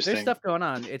interesting. There's stuff going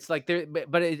on. It's like there,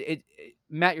 but it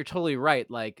Matt, you're totally right.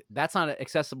 Like, that's not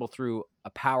accessible through a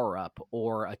power up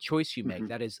or a choice you make.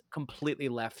 That is completely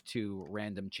left to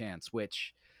random chance,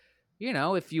 which,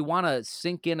 if you want to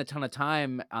sink in a ton of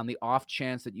time on the off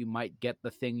chance that you might get the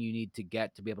thing you need to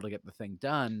get to be able to get the thing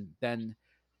done, then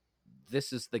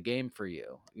this is the game for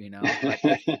you,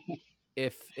 But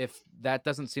if that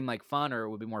doesn't seem like fun, or it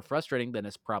would be more frustrating, then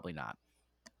it's probably not.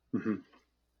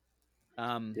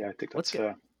 Yeah, I think that's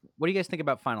fair. What do you guys think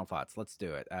about final thoughts? Let's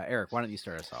do it. Eric, why don't you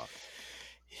start us off?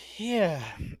 Yeah.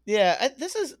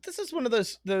 This is one of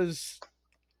those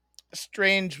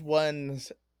strange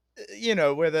ones,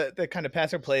 where the kind of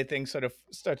pass or play thing sort of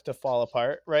starts to fall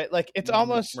apart, right? Like, it's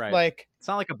almost like, it's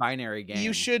not like a binary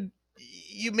game.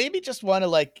 You maybe just want to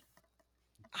like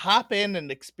hop in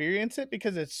and experience it,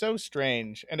 because it's so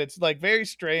strange, and it's like very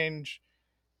strange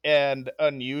and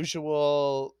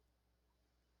unusual,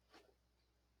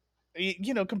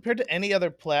 compared to any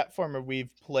other platformer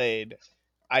we've played,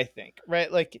 I think,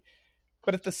 right? Like,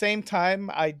 but at the same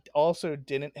time, I also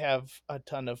didn't have a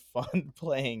ton of fun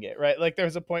playing it, right? Like, there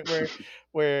was a point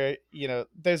where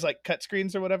there's like cut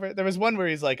screens or whatever. There was one where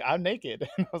he's like, "I'm naked,"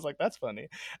 and I was like, "That's funny."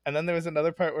 And then there was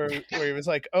another part where he was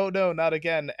like, "Oh no, not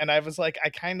again," and I was like, I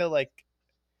kind of like,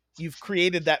 you've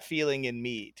created that feeling in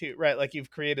me too, right? Like,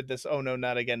 you've created this "oh no,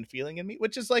 not again" feeling in me,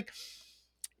 which is like,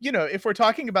 if we're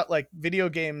talking about like video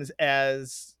games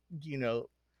as,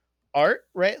 art,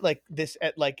 right? Like this,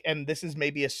 and this is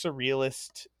maybe a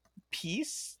surrealist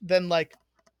piece, then like,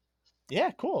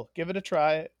 yeah, cool, give it a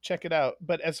try, check it out.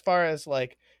 But as far as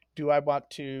like, do I want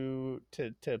to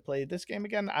play this game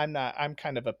again? I'm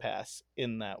kind of a pass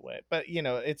in that way. But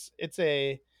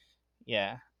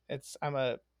I'm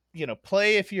a,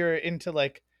 play if you're into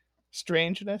like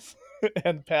strangeness,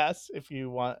 and pass if you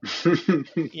want,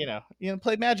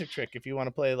 play Magic Trick if you want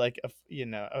to play like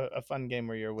a fun game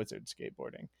where you're a wizard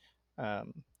skateboarding.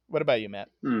 What about you, Matt?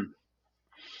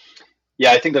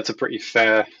 Yeah, I think that's a pretty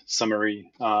fair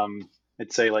summary.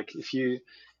 I'd say like if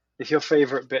your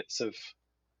favorite bits of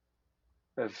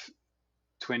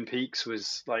Twin Peaks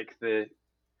was like the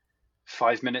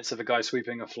 5 minutes of a guy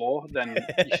sweeping a floor, then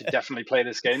you should definitely play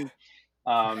this game.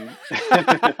 But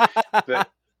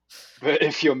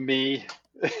if you're me,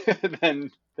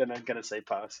 then I'm gonna say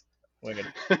pass.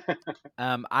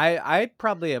 I'd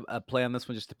probably play on this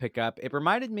one just to pick up. It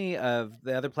reminded me of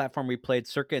the other platform we played,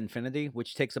 Circa Infinity,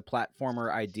 which takes a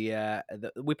platformer idea.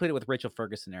 We played it with Rachel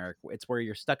Ferguson, Eric. It's where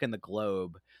you're stuck in the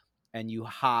globe and you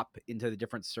hop into the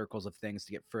different circles of things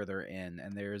to get further in.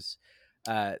 And there's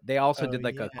they also did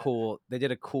like a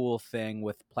cool thing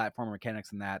with platform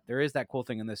mechanics in that. There is that cool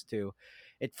thing in this too.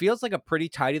 It feels like a pretty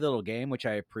tidy little game, which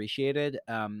I appreciated.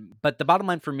 But the bottom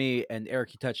line for me, and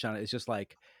Eric, you touched on it, is just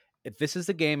like, if this is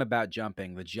a game about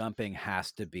jumping, the jumping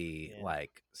has to be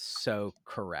like so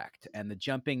correct. And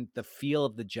the feel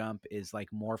of the jump is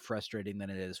like more frustrating than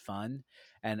it is fun.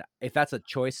 And if that's a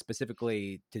choice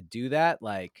specifically to do that,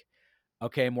 like,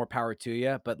 okay, more power to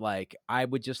you. But like, I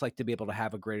would just like to be able to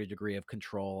have a greater degree of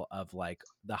control of like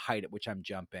the height at which I'm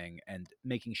jumping and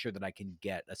making sure that I can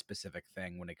get a specific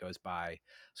thing when it goes by,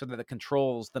 so that the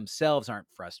controls themselves aren't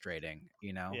frustrating.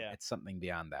 You know, it's something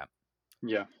beyond that.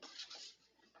 Yeah.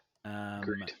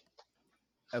 Agreed.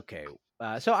 Okay.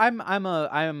 So I'm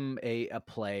a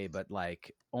play, but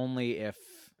like only if,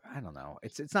 I don't know.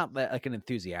 It's not like an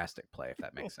enthusiastic play, if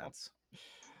that makes sense.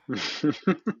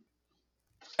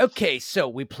 Okay, so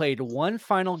we played one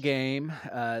final game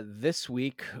this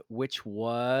week, which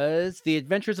was The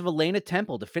Adventures of Elena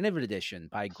Temple Definitive Edition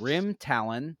by Grim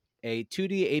Talon, a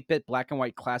 2D 8-bit black and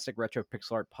white classic retro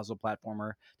pixel art puzzle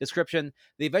platformer. Description: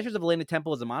 The Adventures of Elena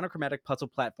Temple is a monochromatic puzzle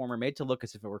platformer made to look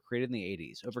as if it were created in the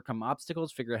 80s. Overcome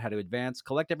obstacles, figure out how to advance,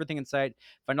 collect everything in sight,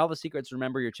 find all the secrets,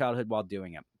 remember your childhood while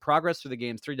doing it. Progress through the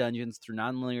game's 3 dungeons through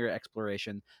non-linear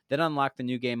exploration, then unlock the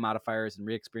new game modifiers and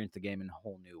re-experience the game in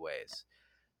whole new ways.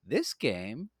 This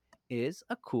game is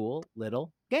a cool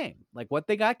little game. Like, what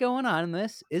they got going on in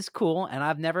this is cool, and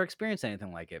I've never experienced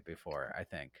anything like it before, I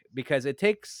think, because it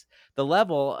takes the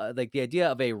level, like the idea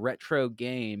of a retro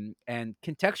game, and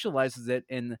contextualizes it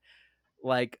in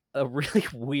like a really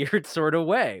weird sort of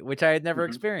way, which I had never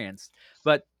experienced.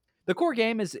 But the core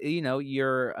game is,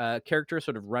 your character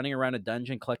sort of running around a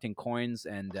dungeon collecting coins,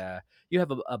 and you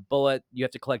have a bullet. You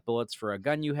have to collect bullets for a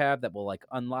gun you have that will like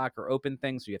unlock or open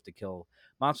things. So you have to kill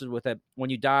monsters with it. When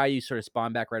you die, you sort of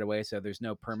spawn back right away, so there's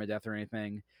no permadeath or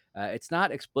anything. It's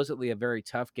not explicitly a very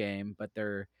tough game, but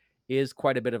there is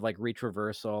quite a bit of like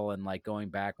retraversal and like going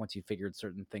back once you figured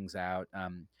certain things out.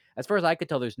 As far as I could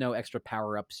tell, there's no extra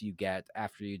power-ups you get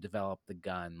after you develop the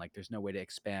gun. Like, there's no way to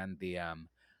expand the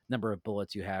number of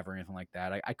bullets you have or anything like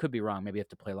that. I could be wrong. Maybe you have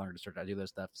to play longer to start to do those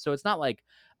stuff. So it's not like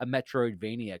a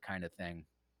Metroidvania kind of thing.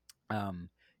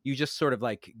 You just sort of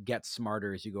like get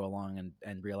smarter as you go along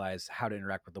and realize how to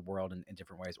interact with the world in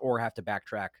different ways, or have to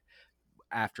backtrack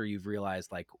after you've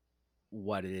realized like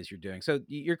what it is you're doing. So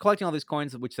you're collecting all these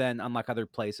coins, which then unlock other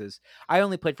places. I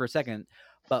only played for a second,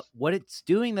 but what it's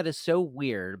doing that is so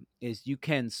weird is you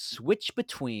can switch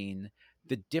between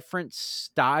the different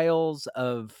styles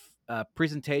of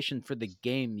presentation for the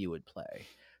game you would play.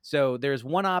 So there's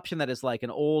one option that is like an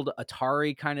old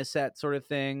Atari kind of set sort of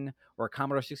thing, or a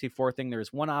Commodore 64 thing.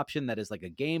 There's one option that is like a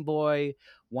Game Boy,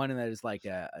 one that is like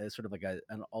a sort of like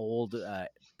an old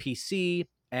PC,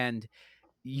 and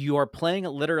you're playing it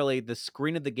literally. The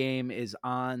screen of the game is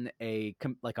on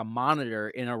like a monitor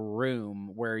in a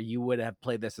room where you would have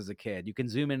played this as a kid. You can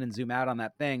zoom in and zoom out on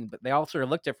that thing, but they all sort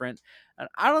of look different. And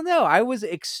I don't know. I was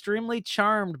extremely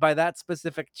charmed by that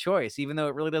specific choice, even though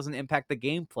it really doesn't impact the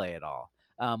gameplay at all.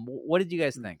 What did you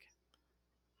guys think?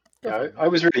 Yeah, I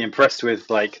was really impressed with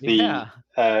like the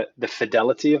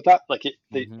fidelity of that. Like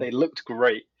they looked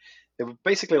great. They were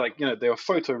basically like, they were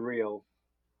photoreal.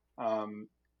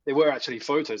 They were actually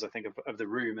photos, I think, of the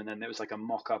room, and then there was like a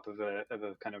mock-up of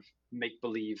a kind of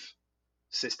make-believe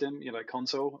system, like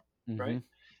console, right?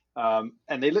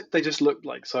 And they just looked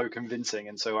like so convincing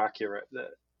and so accurate that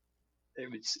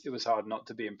it was hard not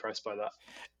to be impressed by that.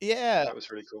 Yeah, that was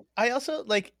really cool. I also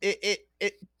like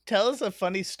it tells a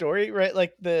funny story, right?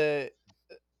 Like I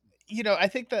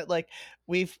think that like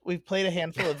we've played a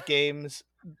handful of games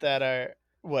that are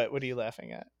what are you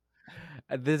laughing at?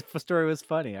 This story was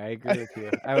funny. I agree with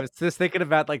you. I was just thinking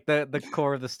about like the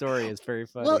core of the story is very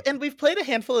funny. Well, and we've played a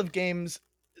handful of games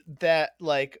that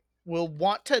like will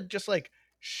want to just like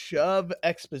shove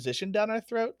exposition down our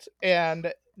throats,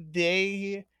 and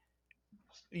they,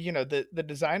 the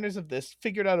designers of this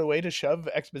figured out a way to shove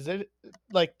exposition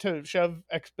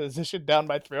down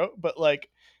my throat, but like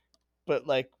but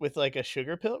like with like a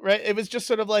sugar pill, right? It was just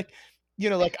sort of like,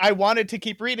 like I wanted to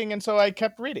keep reading, and so I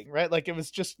kept reading, right? Like it was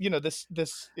just,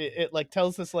 it like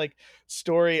tells this like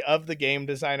story of the game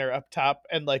designer up top,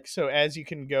 and like so as you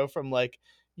can go from like,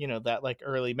 that like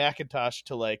early Macintosh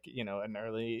to like, an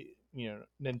early,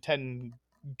 Nintendo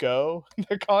Go,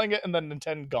 they're calling it, and then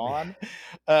Nintendo Gone,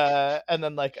 and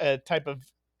then like a type of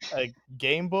a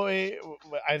Game Boy.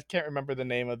 I can't remember the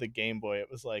name of the Game Boy.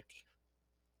 It was like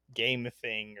Game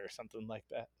Thing or something like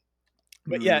that.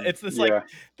 But yeah, it's this like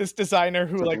this designer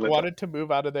who like wanted to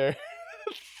move out of their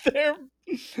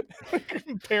like,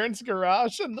 parents'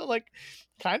 garage, and they like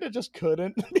kind of just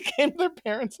couldn't. Became their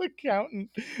parents'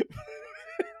 accountant.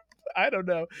 I don't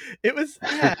know. It was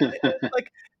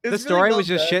like the story was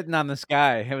just shitting on this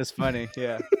guy. It was funny,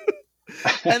 yeah.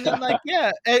 And then like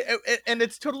and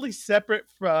it's totally separate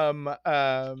from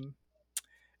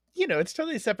it's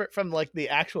totally separate from like the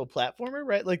actual platformer,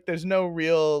 right? Like there's no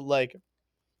real like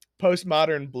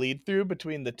postmodern bleed through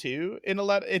between the two in a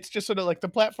lot. It's just sort of like the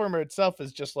platformer itself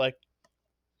is just like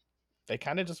they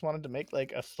kind of just wanted to make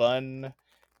like a fun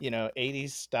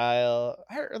 80s style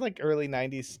or like early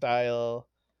 90s style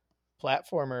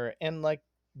platformer, and like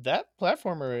that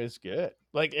platformer is good.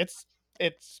 Like it's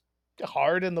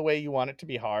hard in the way you want it to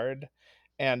be hard,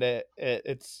 and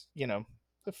it's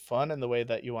fun in the way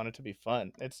that you want it to be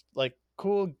fun. It's like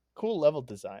cool level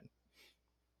design.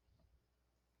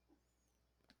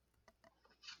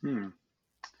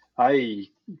 I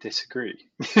disagree.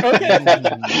 Okay. I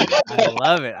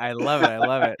love it.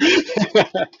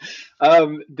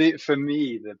 For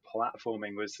me, the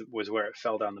platforming was where it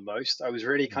fell down the most. I was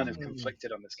really kind of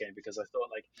conflicted on this game because I thought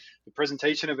like the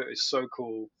presentation of it was so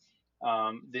cool.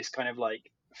 This kind of like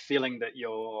feeling that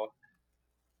you're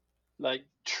like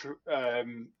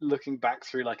looking back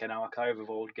through like an archive of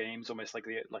old games, almost like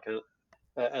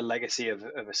a legacy of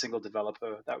a single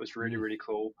developer. That was really really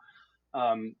cool.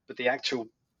 But the actual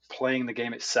playing the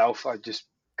game itself, I just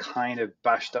kind of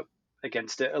bashed up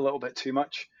against it a little bit too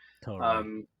much.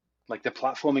 Totally. Like the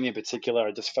platforming in particular,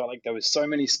 I just felt like there was so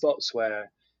many spots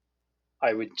where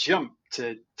I would jump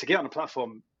to get on a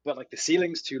platform, but like the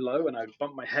ceiling's too low, and I'd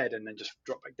bump my head and then just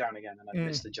drop back down again, and I'd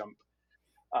miss the jump.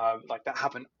 Like that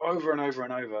happened over and over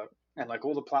and over, and like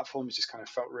all the platforms just kind of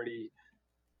felt really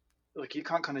like you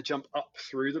can't kind of jump up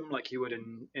through them like you would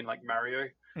in like Mario.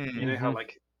 You know how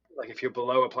like if you're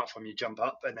below a platform, you jump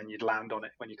up and then you'd land on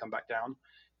it when you come back down.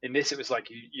 In this, it was like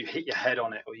you hit your head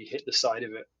on it or you hit the side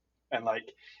of it. And like,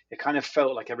 it kind of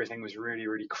felt like everything was really,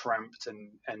 really cramped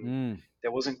and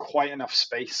there wasn't quite enough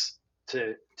space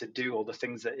to do all the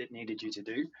things that it needed you to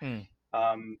do.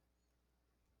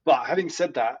 But having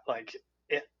said that, like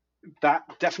that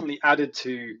definitely added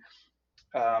to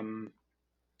a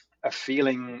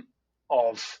feeling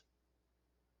of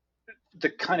the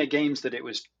kind of games that it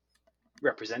was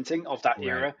representing of that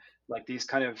era, like these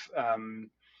kind of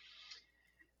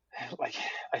like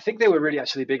I think they were really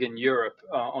actually big in Europe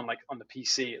on the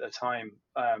PC at the time,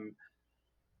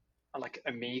 like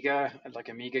Amiga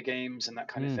games and that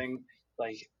kind of thing.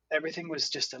 Like everything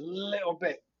was just a little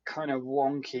bit kind of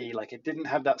wonky. Like it didn't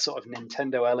have that sort of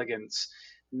Nintendo elegance.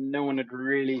 No one had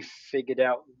really figured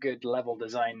out good level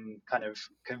design kind of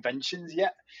conventions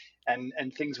yet, and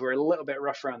things were a little bit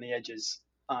rough around the edges.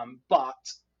 But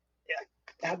it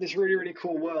had this really, really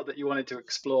cool world that you wanted to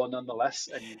explore nonetheless,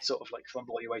 and you'd sort of like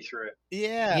fumble your way through it.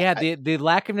 Yeah. The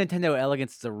lack of Nintendo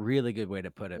elegance is a really good way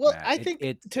to put it. Well, Matt. I think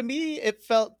to me it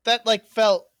felt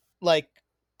like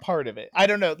part of it. I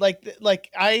don't know. Like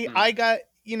I got,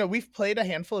 we've played a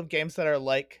handful of games that are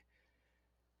like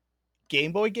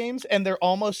Game Boy games, and they're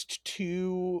almost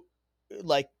too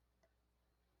nice.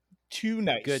 Good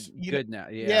now.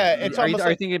 Yeah, it's are almost you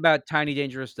thinking about Tiny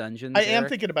Dangerous Dungeons? I am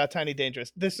thinking about Tiny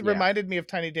Dangerous. This reminded me of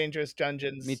Tiny Dangerous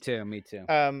Dungeons. Me too.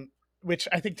 Which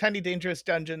I think Tiny Dangerous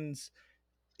Dungeons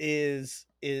is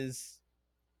in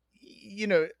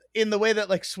the way that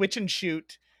like Switch and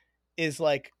Shoot is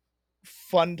like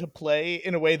fun to play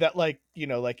in a way that like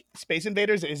like Space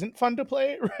Invaders isn't fun to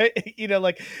play, right?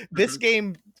 Like this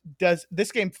game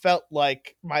felt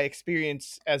like my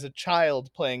experience as a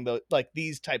child playing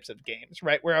these types of games,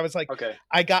 right? Where I was like, okay,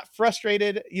 I got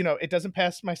frustrated, it doesn't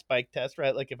pass my spike test,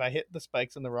 right? Like if I hit the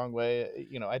spikes in the wrong way,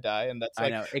 I die, and that's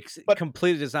like, I know but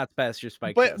completely does not pass your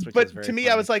spike test. Which but is very to me,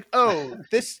 funny. I was like, oh,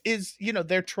 this is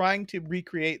they're trying to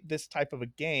recreate this type of a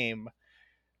game.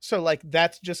 So like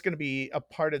that's just going to be a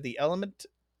part of the element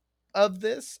of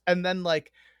this. And then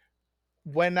like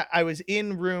when I was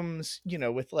in rooms,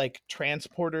 with like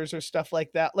transporters or stuff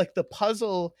like that, like the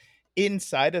puzzle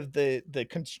inside of the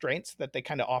constraints that they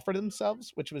kind of offer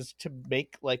themselves, which was to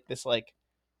make like this like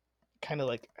kind of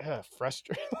like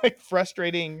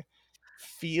frustrating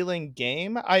feeling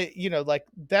game, like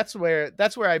that's where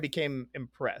I became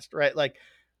impressed, right? Like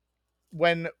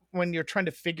when you're trying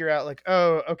to figure out like,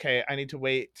 oh, okay, I need to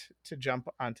wait to jump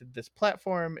onto this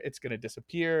platform, it's going to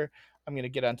disappear, I'm going to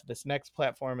get onto this next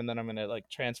platform, and then I'm going to like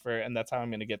transfer, and that's how I'm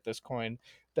going to get this coin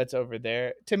that's over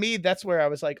there. To me, that's where I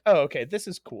was like, oh, okay, this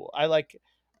is cool. I like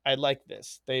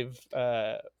this. They've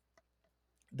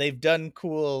done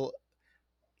cool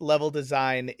level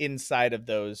design inside of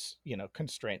those,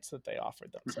 constraints that they offer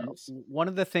themselves. One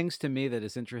of the things to me that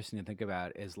is interesting to think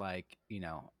about is like,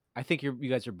 I think you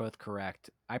guys are both correct.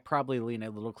 I probably lean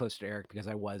a little closer to Eric because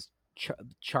I was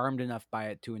charmed enough by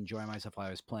it to enjoy myself while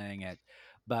I was playing it.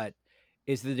 But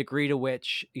is the degree to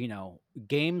which,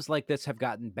 games like this have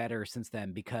gotten better since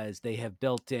then because they have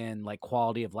built in like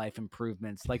quality of life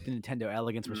improvements, like the Nintendo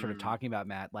Elegance we're sort of talking about,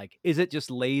 Matt. Like, is it just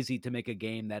lazy to make a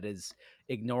game that is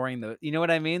ignoring you know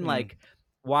what I mean? Like,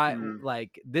 why,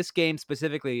 like this game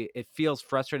specifically, it feels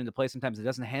frustrating to play sometimes. It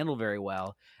doesn't handle very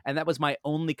well, and that was my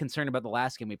only concern about the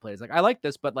last game we played. It's like, I like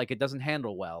this, but like it doesn't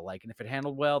handle well. Like, and if it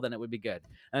handled well, then it would be good.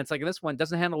 And it's like, this one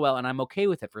doesn't handle well, and I'm okay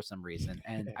with it for some reason.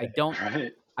 And I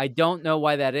don't know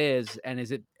why that is. And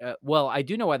is it well, I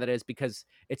do know why that is, because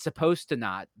it's supposed to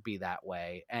not be that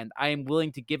way, and I am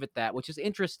willing to give it that, which is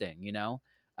interesting.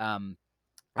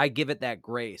 I give it that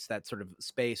grace, that sort of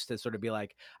space to sort of be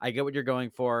like, I get what you're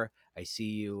going for. I see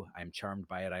you. I'm charmed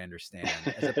by it. I understand.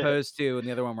 As opposed to in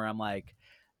the other one where I'm like,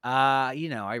 I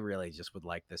really just would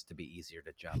like this to be easier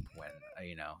to jump when,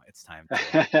 it's time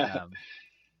to.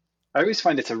 I always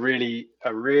find it's a really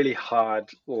hard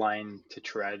line to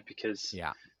tread because,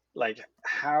 like,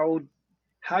 how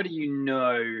do you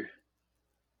know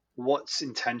what's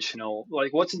intentional,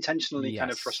 like what's intentionally kind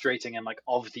of frustrating and like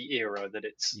of the era that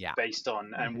it's based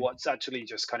on, and what's actually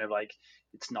just kind of like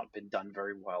it's not been done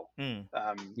very well.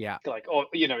 Like, or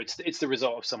it's the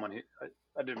result of someone who,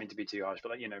 I don't mean to be too harsh, but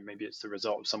like, maybe it's the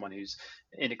result of someone who's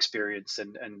inexperienced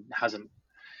and hasn't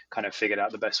kind of figured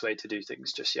out the best way to do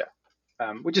things just yet,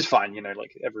 which is fine.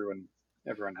 Like everyone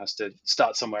has to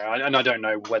start somewhere, and I don't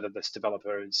know whether this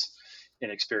developer is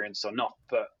inexperienced or not,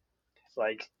 but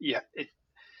like,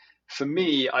 for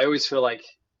me, I always feel like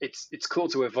it's cool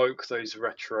to evoke those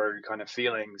retro kind of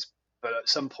feelings, but at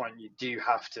some point you do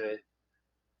have to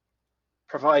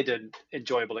provide an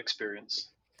enjoyable experience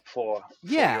for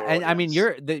your and I mean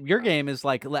audience. your game is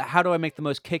like, how do I make the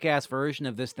most kick-ass version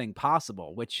of this thing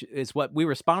possible, which is what we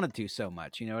responded to so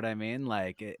much, you know what I mean,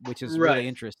 like which is really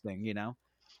interesting.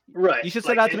 Right. You should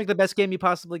set out to make the best game you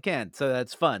possibly can, so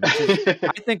that's fun, which is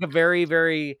I think a very,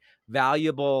 very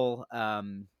valuable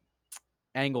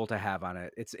angle to have on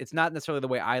it. It's not necessarily the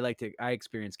way I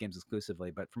experience games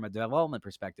exclusively, but from a development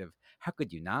perspective, how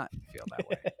could you not feel that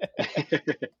way?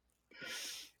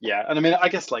 Yeah, and I mean, I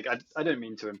guess like I don't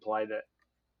mean to imply that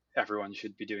everyone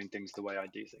should be doing things the way I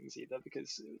do things either,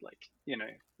 because like,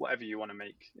 whatever you want to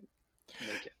make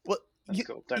it. Well, that's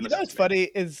cool. What's funny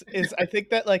is I think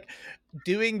that like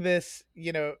doing this,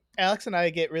 Alex and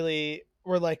I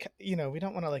we're like, we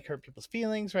don't want to like hurt people's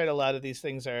feelings, right? A lot of these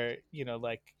things are,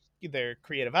 like they're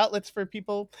creative outlets for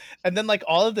people, and then like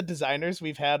all of the designers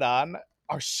we've had on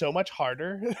are so much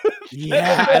harder.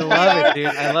 I love it, dude.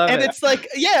 I love it. And it's like,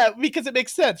 because it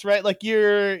makes sense, right? Like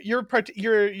you're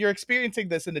experiencing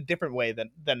this in a different way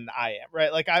than I am,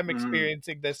 right? Like I'm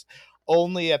experiencing this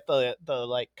only at the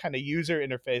like kind of user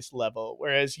interface level,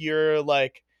 whereas you're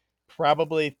like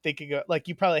probably thinking of, like,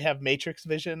 you probably have Matrix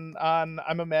vision on,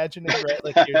 I'm imagining, right?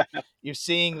 Like you're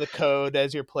seeing the code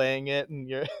as you're playing it, and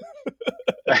you're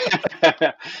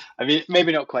I mean,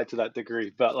 maybe not quite to that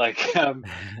degree, but like,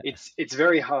 it's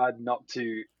very hard not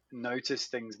to notice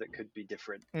things that could be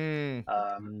different,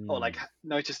 or like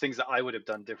notice things that I would have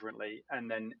done differently, and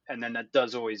then that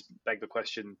does always beg the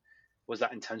question: was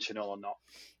that intentional or not?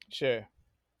 Sure.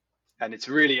 And it's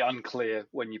really unclear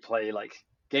when you play like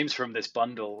games from this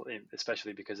bundle,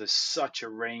 especially because there's such a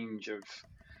range of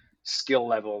skill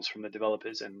levels from the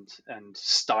developers and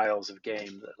styles of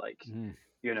game that like.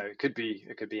 It could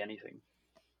be anything.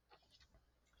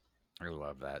 I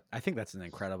love that. I think that's an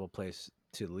incredible place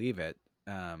to leave it.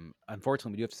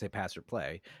 Unfortunately, we do have to say pass or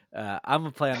play. I'm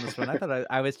gonna play on this one. I thought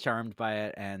I was charmed by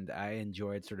it, and I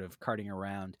enjoyed sort of carting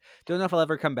around. Don't know if I'll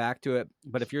ever come back to it,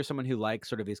 but if you're someone who likes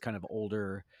sort of these kind of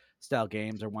older style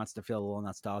games or wants to feel a little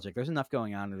nostalgic, there's enough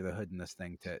going on under the hood in this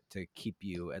thing to keep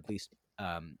you at least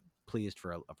pleased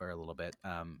for a little bit.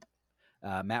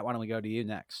 Matt, why don't we go to you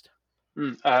next?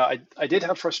 I did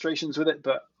have frustrations with it,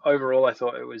 but overall I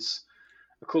thought it was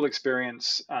a cool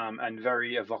experience, and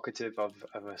very evocative of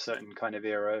a certain kind of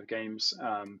era of games,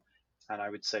 and I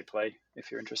would say play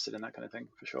if you're interested in that kind of thing,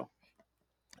 for sure.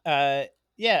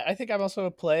 Yeah, I think I'm also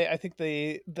a play. I think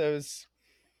the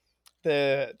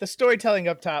storytelling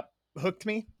up top hooked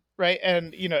me, right?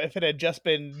 And if it had just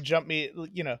been jump me,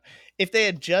 if they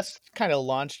had just kind of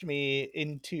launched me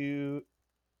into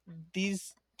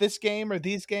this game or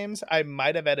these games, I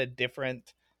might have had a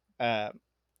different uh,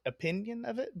 opinion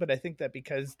of it. But I think that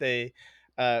because they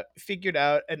figured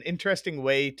out an interesting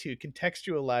way to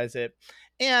contextualize it,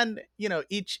 and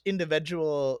each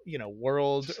individual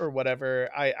world or whatever,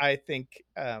 I think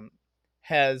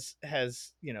has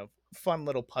fun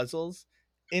little puzzles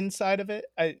inside of it.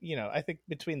 I think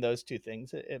between those two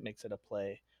things, it makes it a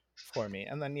play for me.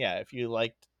 And then yeah, if you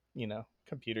liked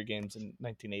computer games in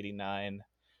 1989,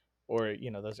 or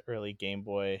those early Game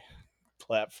Boy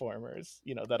platformers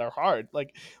that are hard,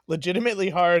 like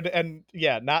legitimately hard, and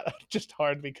yeah, not just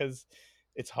hard because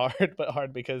it's hard, but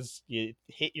hard because you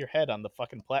hit your head on the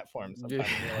fucking platform sometimes.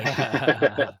 You're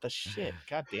like, what the shit,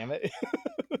 god damn it.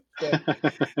 But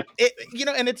it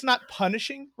and it's not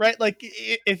punishing, right? Like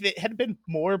if it had been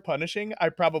more punishing, I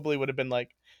probably would have been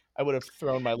like, I would have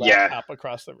thrown my Yeah. laptop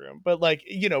across the room. But like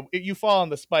you fall on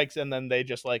the spikes and then they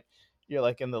just like, you're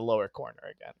like in the lower corner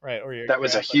again, right? Or That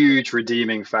was a like huge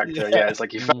redeeming factor. Yeah, it's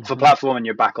like you fell off a platform and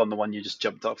you're back on the one you just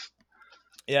jumped off.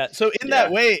 Yeah, so in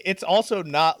that way, it's also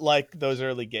not like those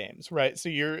early games, right? So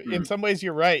you're in some ways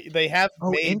you're right. They have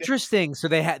made interesting. So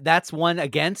they had that's one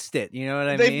against it. You know what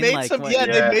I they've mean? made Like, some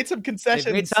they've made some concessions.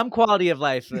 They've made some quality of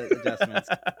life adjustments.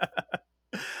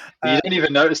 You don't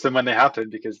even notice them when they happen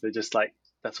because they're just like,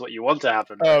 that's what you want to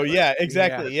happen. Right? Oh yeah,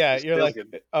 exactly. Yeah, you're like,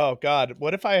 good. oh god,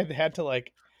 what if I had to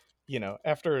like,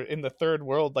 after in the third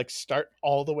world, like start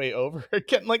all the way over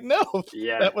again? Like, no,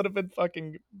 that would have been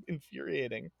fucking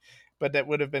infuriating. But that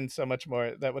would have been so much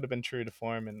more. That would have been true to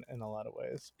form in a lot of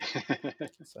ways.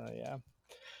 So yeah.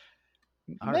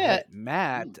 All right,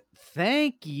 Matt.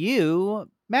 Thank you,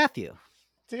 Matthew.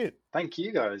 Dude, thank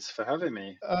you guys for having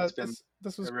me. It's been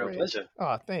this was a real great. pleasure.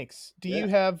 Oh, thanks. Do you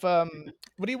have what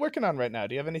are you working on right now?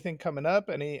 Do you have anything coming up?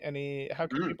 Any? How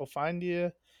can people find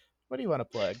you? What do you want to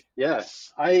plug? Yeah,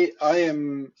 I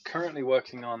am currently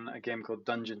working on a game called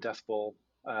Dungeon Deathball,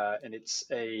 and it's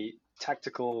a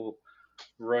tactical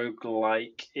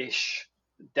roguelike-ish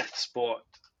death sport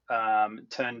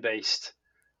turn-based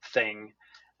thing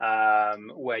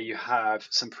where you have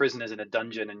some prisoners in a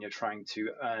dungeon and you're trying to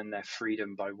earn their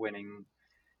freedom by winning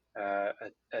a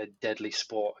deadly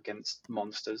sport against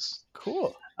monsters.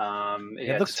 Cool.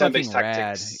 It looks fucking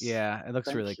rad. Yeah, it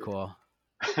looks really cool.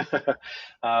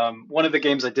 One of the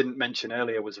games I didn't mention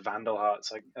earlier was Vandal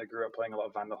Hearts. I grew up playing a lot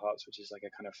of Vandal Hearts, which is like a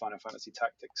kind of Final Fantasy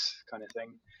Tactics kind of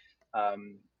thing.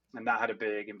 And that had a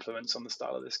big influence on the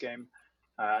style of this game.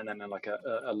 And then like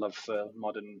a love for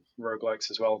modern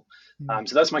roguelikes as well.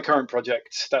 So that's my current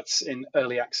project. That's in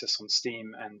early access on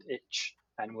Steam and itch,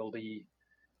 and will be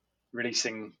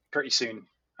releasing pretty soon.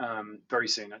 Very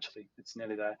soon, actually. It's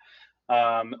nearly there.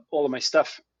 All of my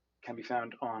stuff can be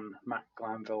found on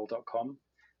mattglanville.com.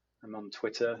 I'm on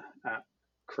Twitter at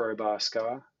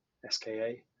crowbarscar,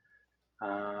 SKA.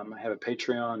 I have a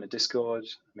Patreon, a Discord, a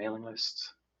mailing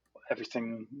list,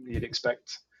 everything you'd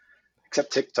expect,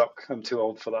 except TikTok. I'm too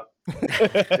old for that.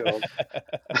 Too old.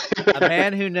 A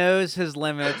man who knows his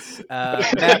limits.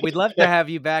 Matt, we'd love to have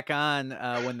you back on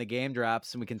when the game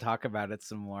drops and we can talk about it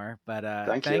some more. But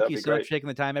thank you so much for taking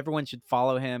the time. Everyone should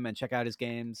follow him and check out his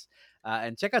games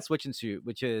and check out Switch and Shoot,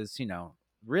 which is,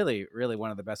 really, really one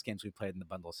of the best games we've played in the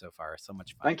bundle so far. So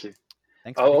much fun. Thank you.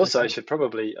 Thanks. Also, I should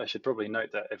probably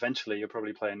note that eventually you'll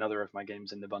probably play another of my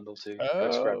games in the bundle too.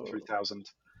 Ghostwire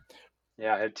 3000.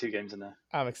 Yeah, I had 2 games in there.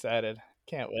 I'm excited.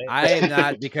 Can't wait. I am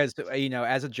not, because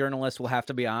as a journalist, we'll have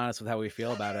to be honest with how we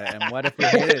feel about it. And what if we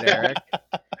hate it, Eric?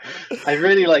 I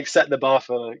really set the bar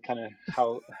for kind of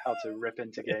how to rip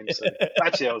into games. So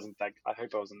actually, I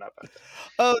hope I wasn't that bad.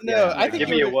 Oh no, yeah, I think give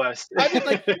me your worst. I mean,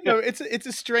 it's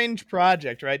a strange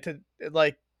project, right? To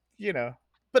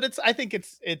but I think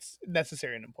it's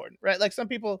necessary and important, right? Like some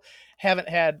people haven't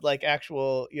had like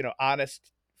actual,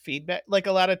 honest feedback. Like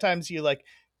a lot of times you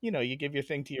you give your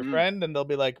thing to your friend and they'll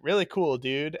be like, really cool,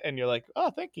 dude. And you're like,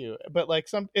 oh, thank you. But like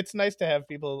it's nice to have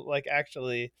people like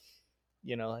actually,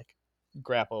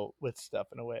 grapple with stuff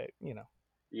in a way,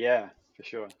 Yeah, for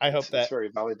sure. I hope it's very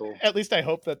valuable. At least I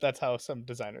hope that's how some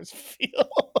designers feel.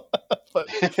 But,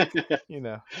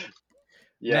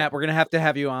 Yeah. Matt, we're gonna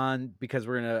have you on because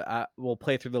we'll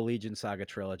play through the Legion Saga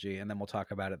trilogy and then we'll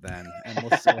talk about it then, and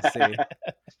we'll see.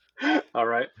 All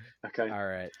right. Okay. All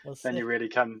right. Then you really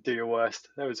can do your worst.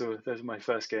 Those are my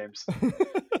first games.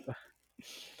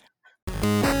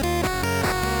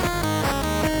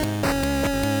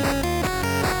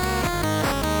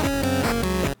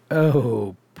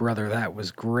 Oh brother, that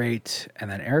was great. And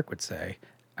then Eric would say,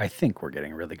 I think we're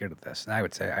getting really good at this. And I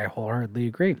would say, I wholeheartedly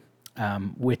agree,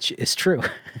 which is true.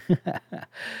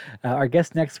 Our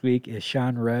guest next week is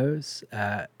Sean Rose,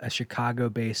 a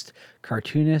Chicago-based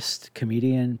cartoonist,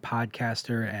 comedian,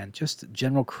 podcaster, and just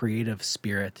general creative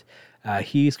spirit.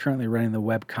 He's currently running the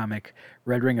webcomic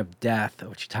Red Ring of Death,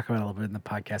 which you talk about a little bit in the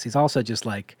podcast. He's also just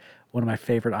like one of my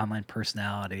favorite online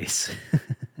personalities.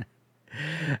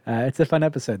 It's a fun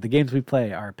episode. The games we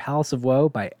play are Palace of Woe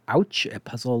by Ouch, a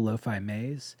puzzle lo-fi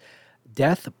maze.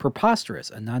 Death Preposterous,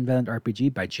 a non-violent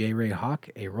RPG by J. Ray Hawk,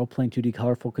 a role-playing 2D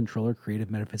colorful controller,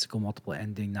 creative, metaphysical,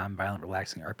 multiple-ending, non-violent,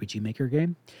 relaxing RPG maker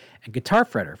game. And Guitar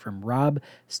Fretter from Rob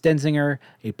Stenzinger,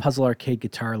 a puzzle arcade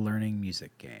guitar learning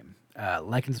music game.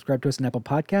 Like and subscribe to us on Apple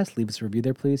Podcasts. Leave us a review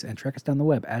there, please. And track us down the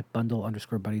web at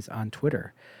bundle_buddies on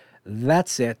Twitter.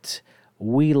 That's it.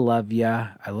 We love ya.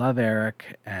 I love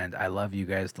Eric, and I love you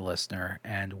guys, the listener.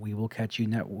 And we will catch you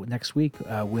next week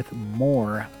with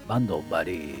more Bundle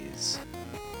Buddies.